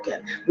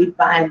broken. We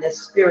bind the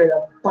spirit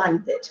of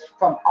bondage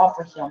from off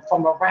of him,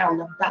 from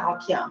around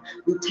about him.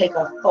 We take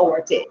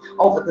authority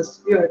over the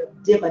spirit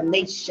of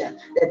divination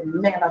that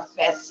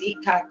manifests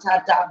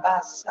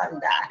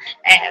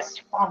as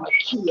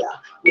pharmakia.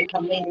 We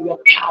command your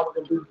power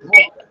to be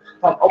broken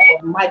from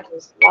over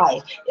Michael's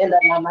life. In the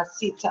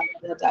Namasita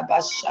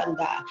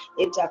Bashanda,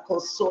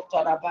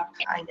 Itakosota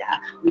Rabakaya,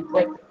 we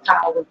break the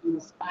power we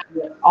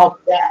inspire of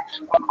that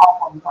from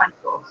off of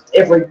Michael.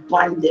 Every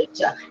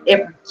bondage,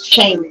 every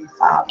chain,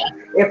 Father,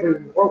 every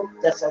rope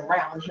that's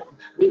around him,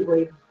 we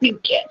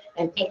rebuke it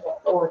and take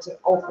authority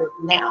over it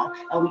now.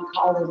 And we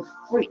call him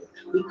free.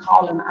 We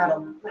call him out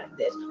of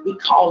bondage. We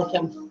call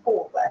him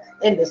forward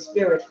in the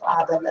spirit,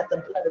 Father. Let the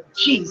blood of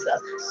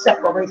Jesus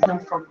separate him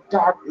from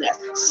darkness,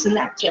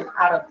 snatch him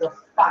out of the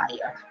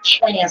fire,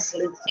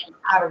 translate him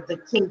out of the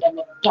kingdom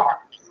of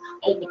darkness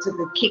over to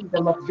the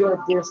kingdom of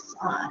your dear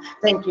Son.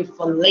 Thank you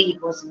for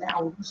laborers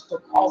now used to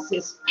cross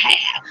his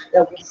path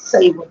that will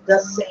say what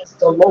thus says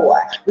the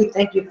Lord. We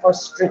thank you for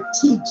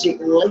strategic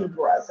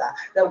laborers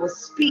that will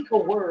speak a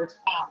word,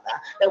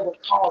 Father, that will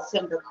cause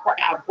him to cry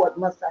out, what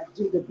must I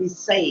do to be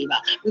saved?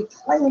 We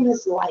claim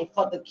his life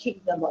for the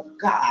kingdom of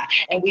God,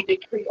 and we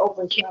decree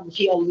over him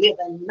he'll live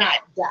and not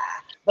die,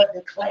 but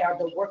declare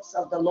the works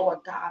of the Lord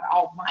God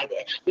Almighty.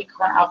 We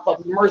cry out for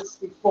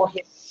mercy for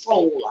his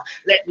soul.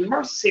 Let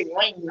mercy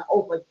reign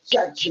over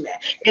judgment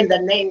in the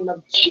name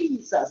of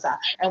Jesus.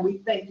 And we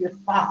thank you,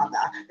 Father,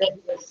 that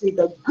we will see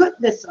the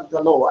goodness of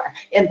the Lord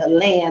in the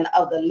land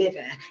of the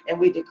living. And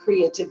we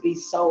decree it to be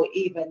so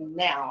even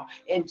now.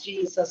 In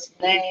Jesus'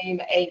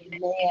 name,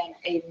 amen,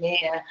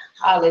 amen.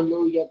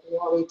 Hallelujah.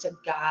 Glory to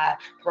God.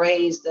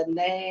 Praise the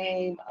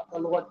name of the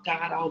Lord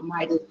God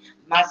Almighty.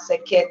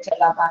 Masekete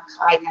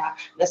Labakaya,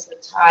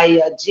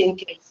 Nesataya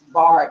Jenkins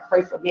Bard.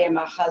 Pray for me and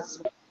my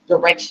husband.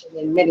 Direction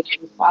and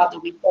ministry, Father.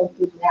 We thank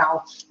you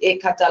now.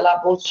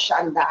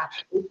 Ekatalabo-shanda.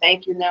 We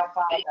thank you now,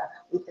 Father.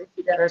 We thank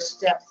you that our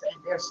steps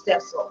and their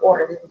steps are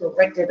ordered and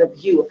directed of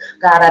you.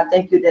 God, I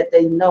thank you that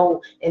they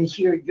know and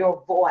hear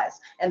your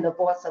voice, and the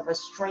voice of a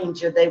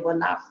stranger they will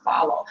not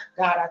follow.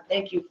 God, I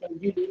thank you for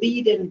you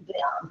leading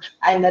them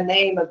in the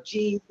name of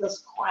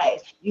Jesus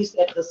Christ. You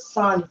said the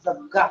sons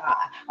of God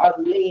are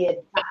led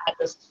by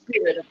the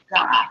Spirit of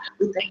God.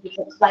 We thank you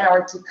for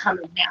clarity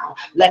coming now.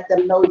 Let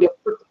them know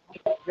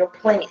your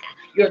plan,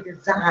 your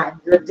design,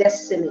 your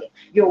destiny,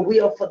 your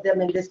will for them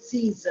in this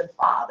season,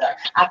 Father.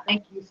 I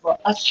thank you for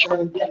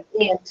ushering them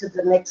into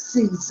the next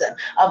season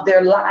of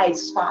their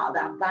lives, Father.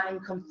 I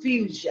bind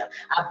confusion.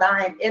 I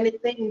bind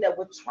anything that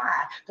would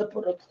try to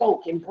put a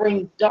cloak and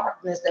bring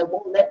darkness that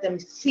won't let them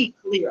see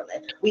clearly.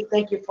 We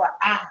thank you for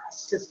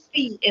eyes to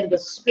see in the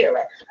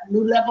spirit, a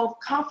new level of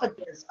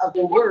confidence of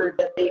the word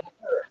that they've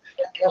heard.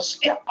 That they'll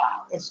step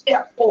out and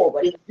step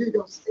forward and do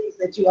those things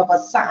that you have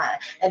assigned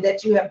and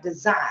that you have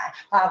designed.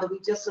 Father, we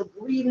just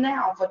agree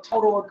now for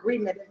total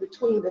agreement in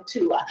between the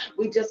two.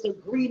 We just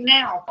agree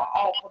now for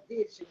all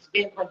provisions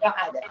being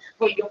provided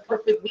for your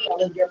perfect will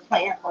and your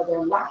plan for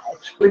their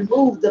lives.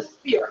 Remove the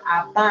fear.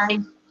 I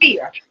bind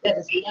fear that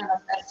is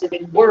manifested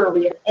in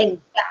worry and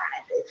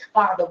anxiety.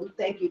 Father, we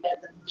thank you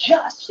that the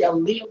just shall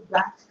live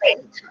by faith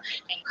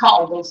and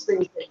call those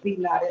things that be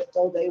not as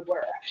though they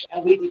were.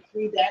 And we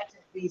decree that to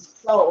be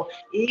so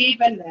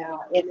even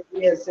now, and it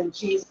is in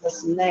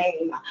Jesus'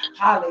 name.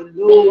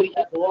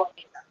 Hallelujah. Glory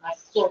to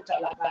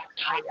Masota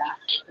Labakaya,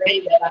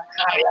 Reda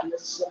Bakaya,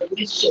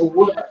 Alicia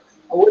Wood.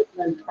 We've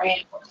been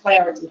praying for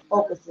clarity,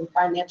 focus, and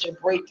financial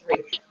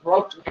breakthrough.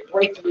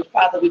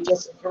 Father, we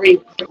just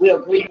agree. We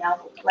agree now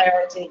for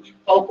clarity,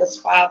 focus,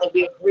 Father.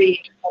 We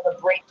agree for the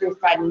breakthrough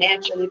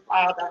financially,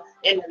 Father.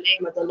 In the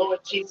name of the Lord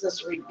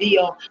Jesus,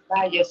 reveal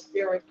by your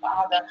Spirit,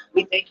 Father.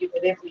 We thank you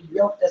that every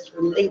yoke that's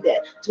related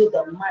to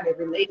the money,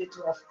 related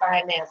to our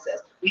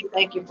finances, we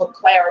thank you for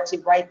clarity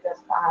right there,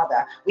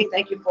 Father. We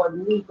thank you for a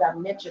new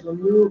dimension, a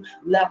new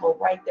level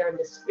right there in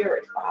the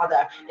Spirit,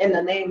 Father. In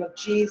the name of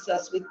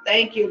Jesus, we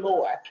thank you,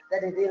 Lord,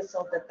 that it is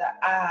so that her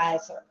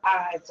eyes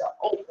are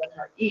open,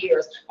 her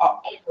ears are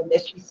open,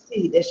 that she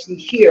see, that she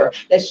hear,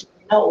 that she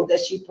know, that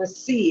she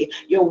perceive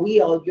your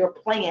will, your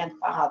plan,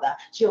 Father.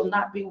 She'll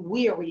not be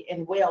weary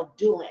in well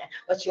doing,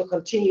 but she'll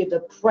continue to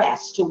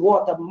press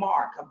toward the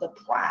mark of the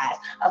prize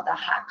of the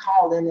high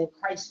calling in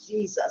Christ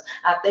Jesus.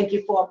 I thank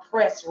you for a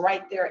press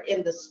right there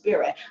in the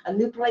Spirit, a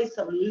new place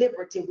of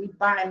liberty. We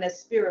bind that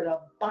spirit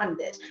of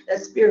bondage,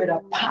 that spirit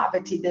of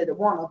poverty that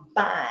want to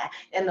bind,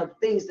 and the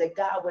things that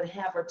God would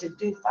have her to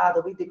do,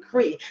 Father. We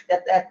decree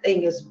that that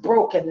thing is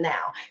broken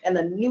now, and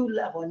a new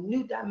level, a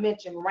new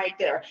dimension right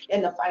there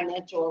in the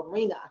financial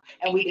arena.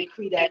 And we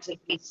decree that to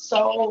be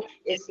so.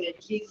 It's in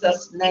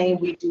Jesus' name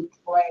we do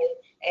pray.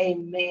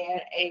 Amen.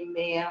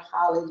 Amen.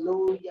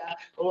 Hallelujah.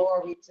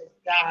 Glory to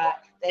God.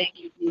 Thank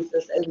you,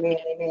 Jesus. Amen.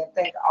 Amen.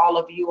 Thank all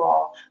of you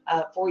all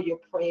for your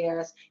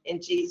prayers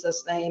in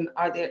Jesus' name.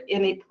 Are there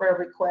any prayer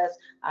requests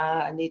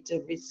I need to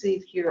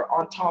receive here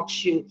on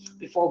TalkShoe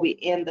before we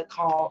end the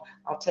call?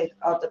 I'll take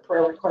out the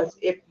prayer requests.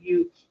 If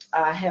you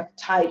have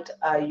typed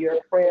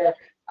your prayer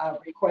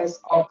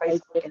request on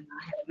Facebook and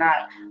I have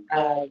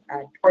not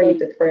I prayed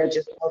the prayer,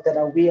 just know that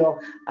I will.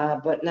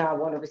 But now I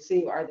want to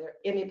receive. Are there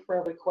any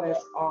prayer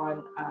requests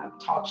on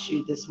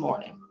TalkShoe this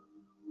morning?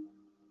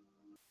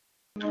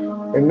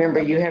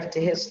 Remember, you have to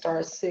hit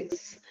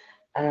 *6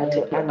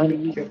 to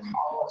unmute your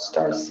call.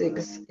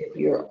 *6 if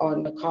you're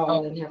on the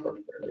call and have a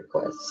prayer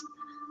request.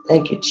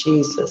 Thank you,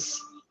 Jesus.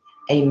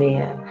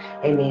 Amen.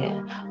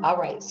 Amen. All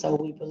right. So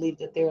we believe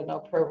that there are no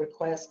prayer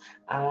requests.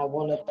 I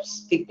want to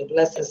speak the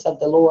blessings of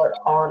the Lord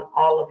on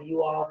all of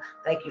you all.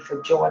 Thank you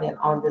for joining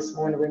on this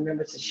morning.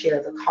 Remember to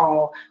share the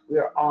call.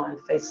 We're on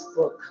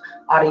Facebook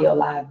Audio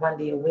Live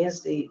Monday and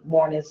Wednesday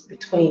mornings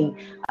between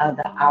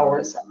the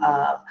hours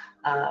of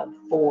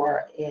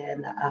 4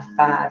 and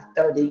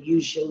 5:30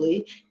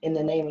 usually, in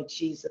the name of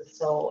Jesus.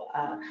 So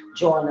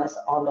join us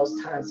on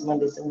those times,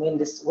 Mondays and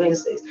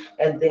Wednesdays.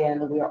 And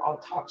then we are on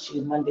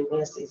TalkShoe Monday,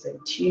 Wednesdays, and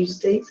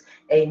Tuesdays.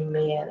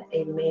 Amen.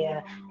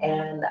 Amen.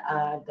 And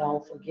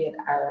don't forget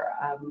our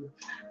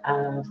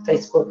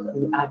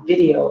Facebook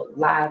video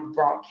live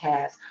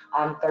broadcast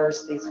on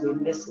Thursdays. We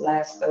missed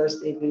last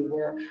Thursday. We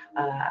were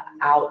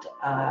out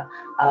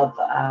of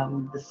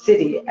the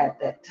city at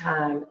that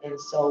time, and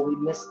so we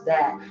missed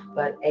that.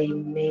 But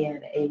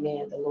amen,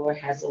 amen. The Lord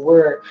has a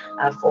word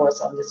for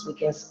us on this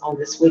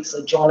week.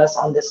 So join us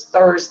on this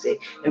Thursday,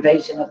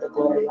 Invasion of the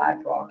Glory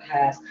live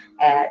broadcast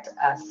at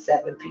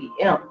 7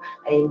 p.m.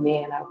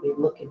 Amen. I'll be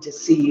looking to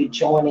see you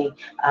joining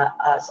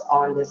us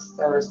on this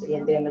Thursday.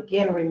 And then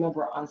again,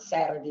 remember on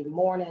Saturday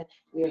morning,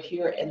 we're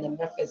here in the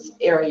Memphis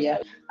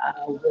area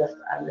with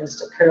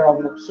Mr.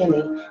 Carol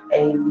McKinney,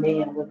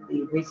 amen, with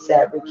the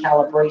Reset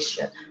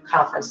Recalibration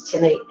Conference,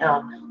 10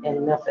 a.m.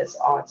 in Memphis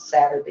on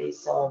Saturday.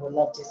 So I would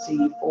love to see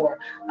you for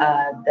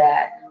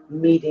that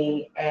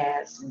meeting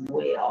as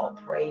well.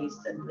 Praise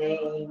the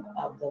name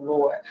of the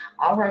Lord.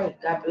 All right.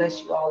 God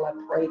bless you all. I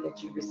pray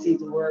that you receive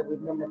the word.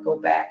 Remember, go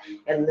back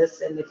and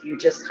listen. If you're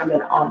just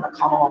coming on the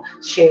call,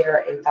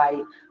 share,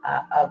 invite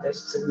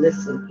others to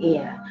listen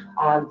in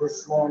on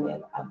this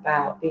morning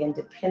about being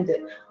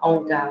dependent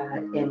on God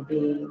and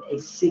being a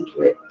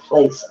secret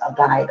place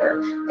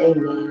abider.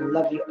 Amen.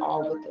 Love you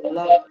all with the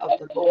love of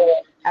the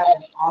Lord. Have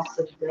an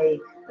awesome day.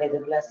 May the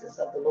blessings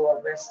of the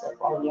Lord rest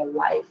upon your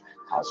life,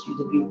 cause you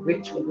to be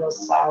rich with no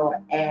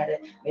sorrow added.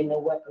 May no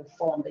weapon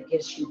formed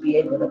against you be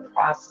able to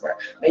prosper.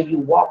 May you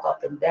walk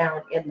up and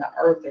down in the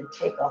earth and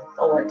take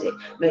authority.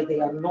 May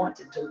the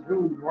anointed to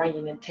rule,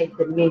 reign, and take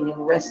dominion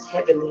rest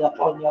heavily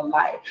upon your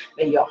life.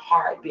 May your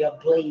heart be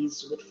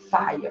ablaze with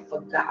fire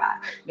for God.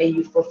 May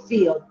you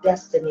fulfill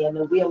destiny and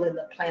the will and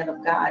the plan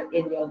of God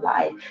in your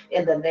life.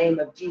 In the name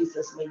of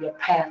Jesus, may your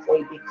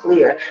pathway be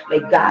clear. May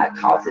God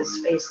cause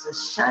his face to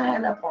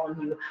shine upon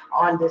you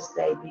on this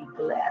day. Be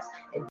blessed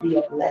and be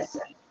a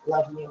blessing.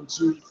 Love you in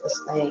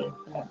Jesus' name.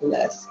 God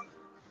bless.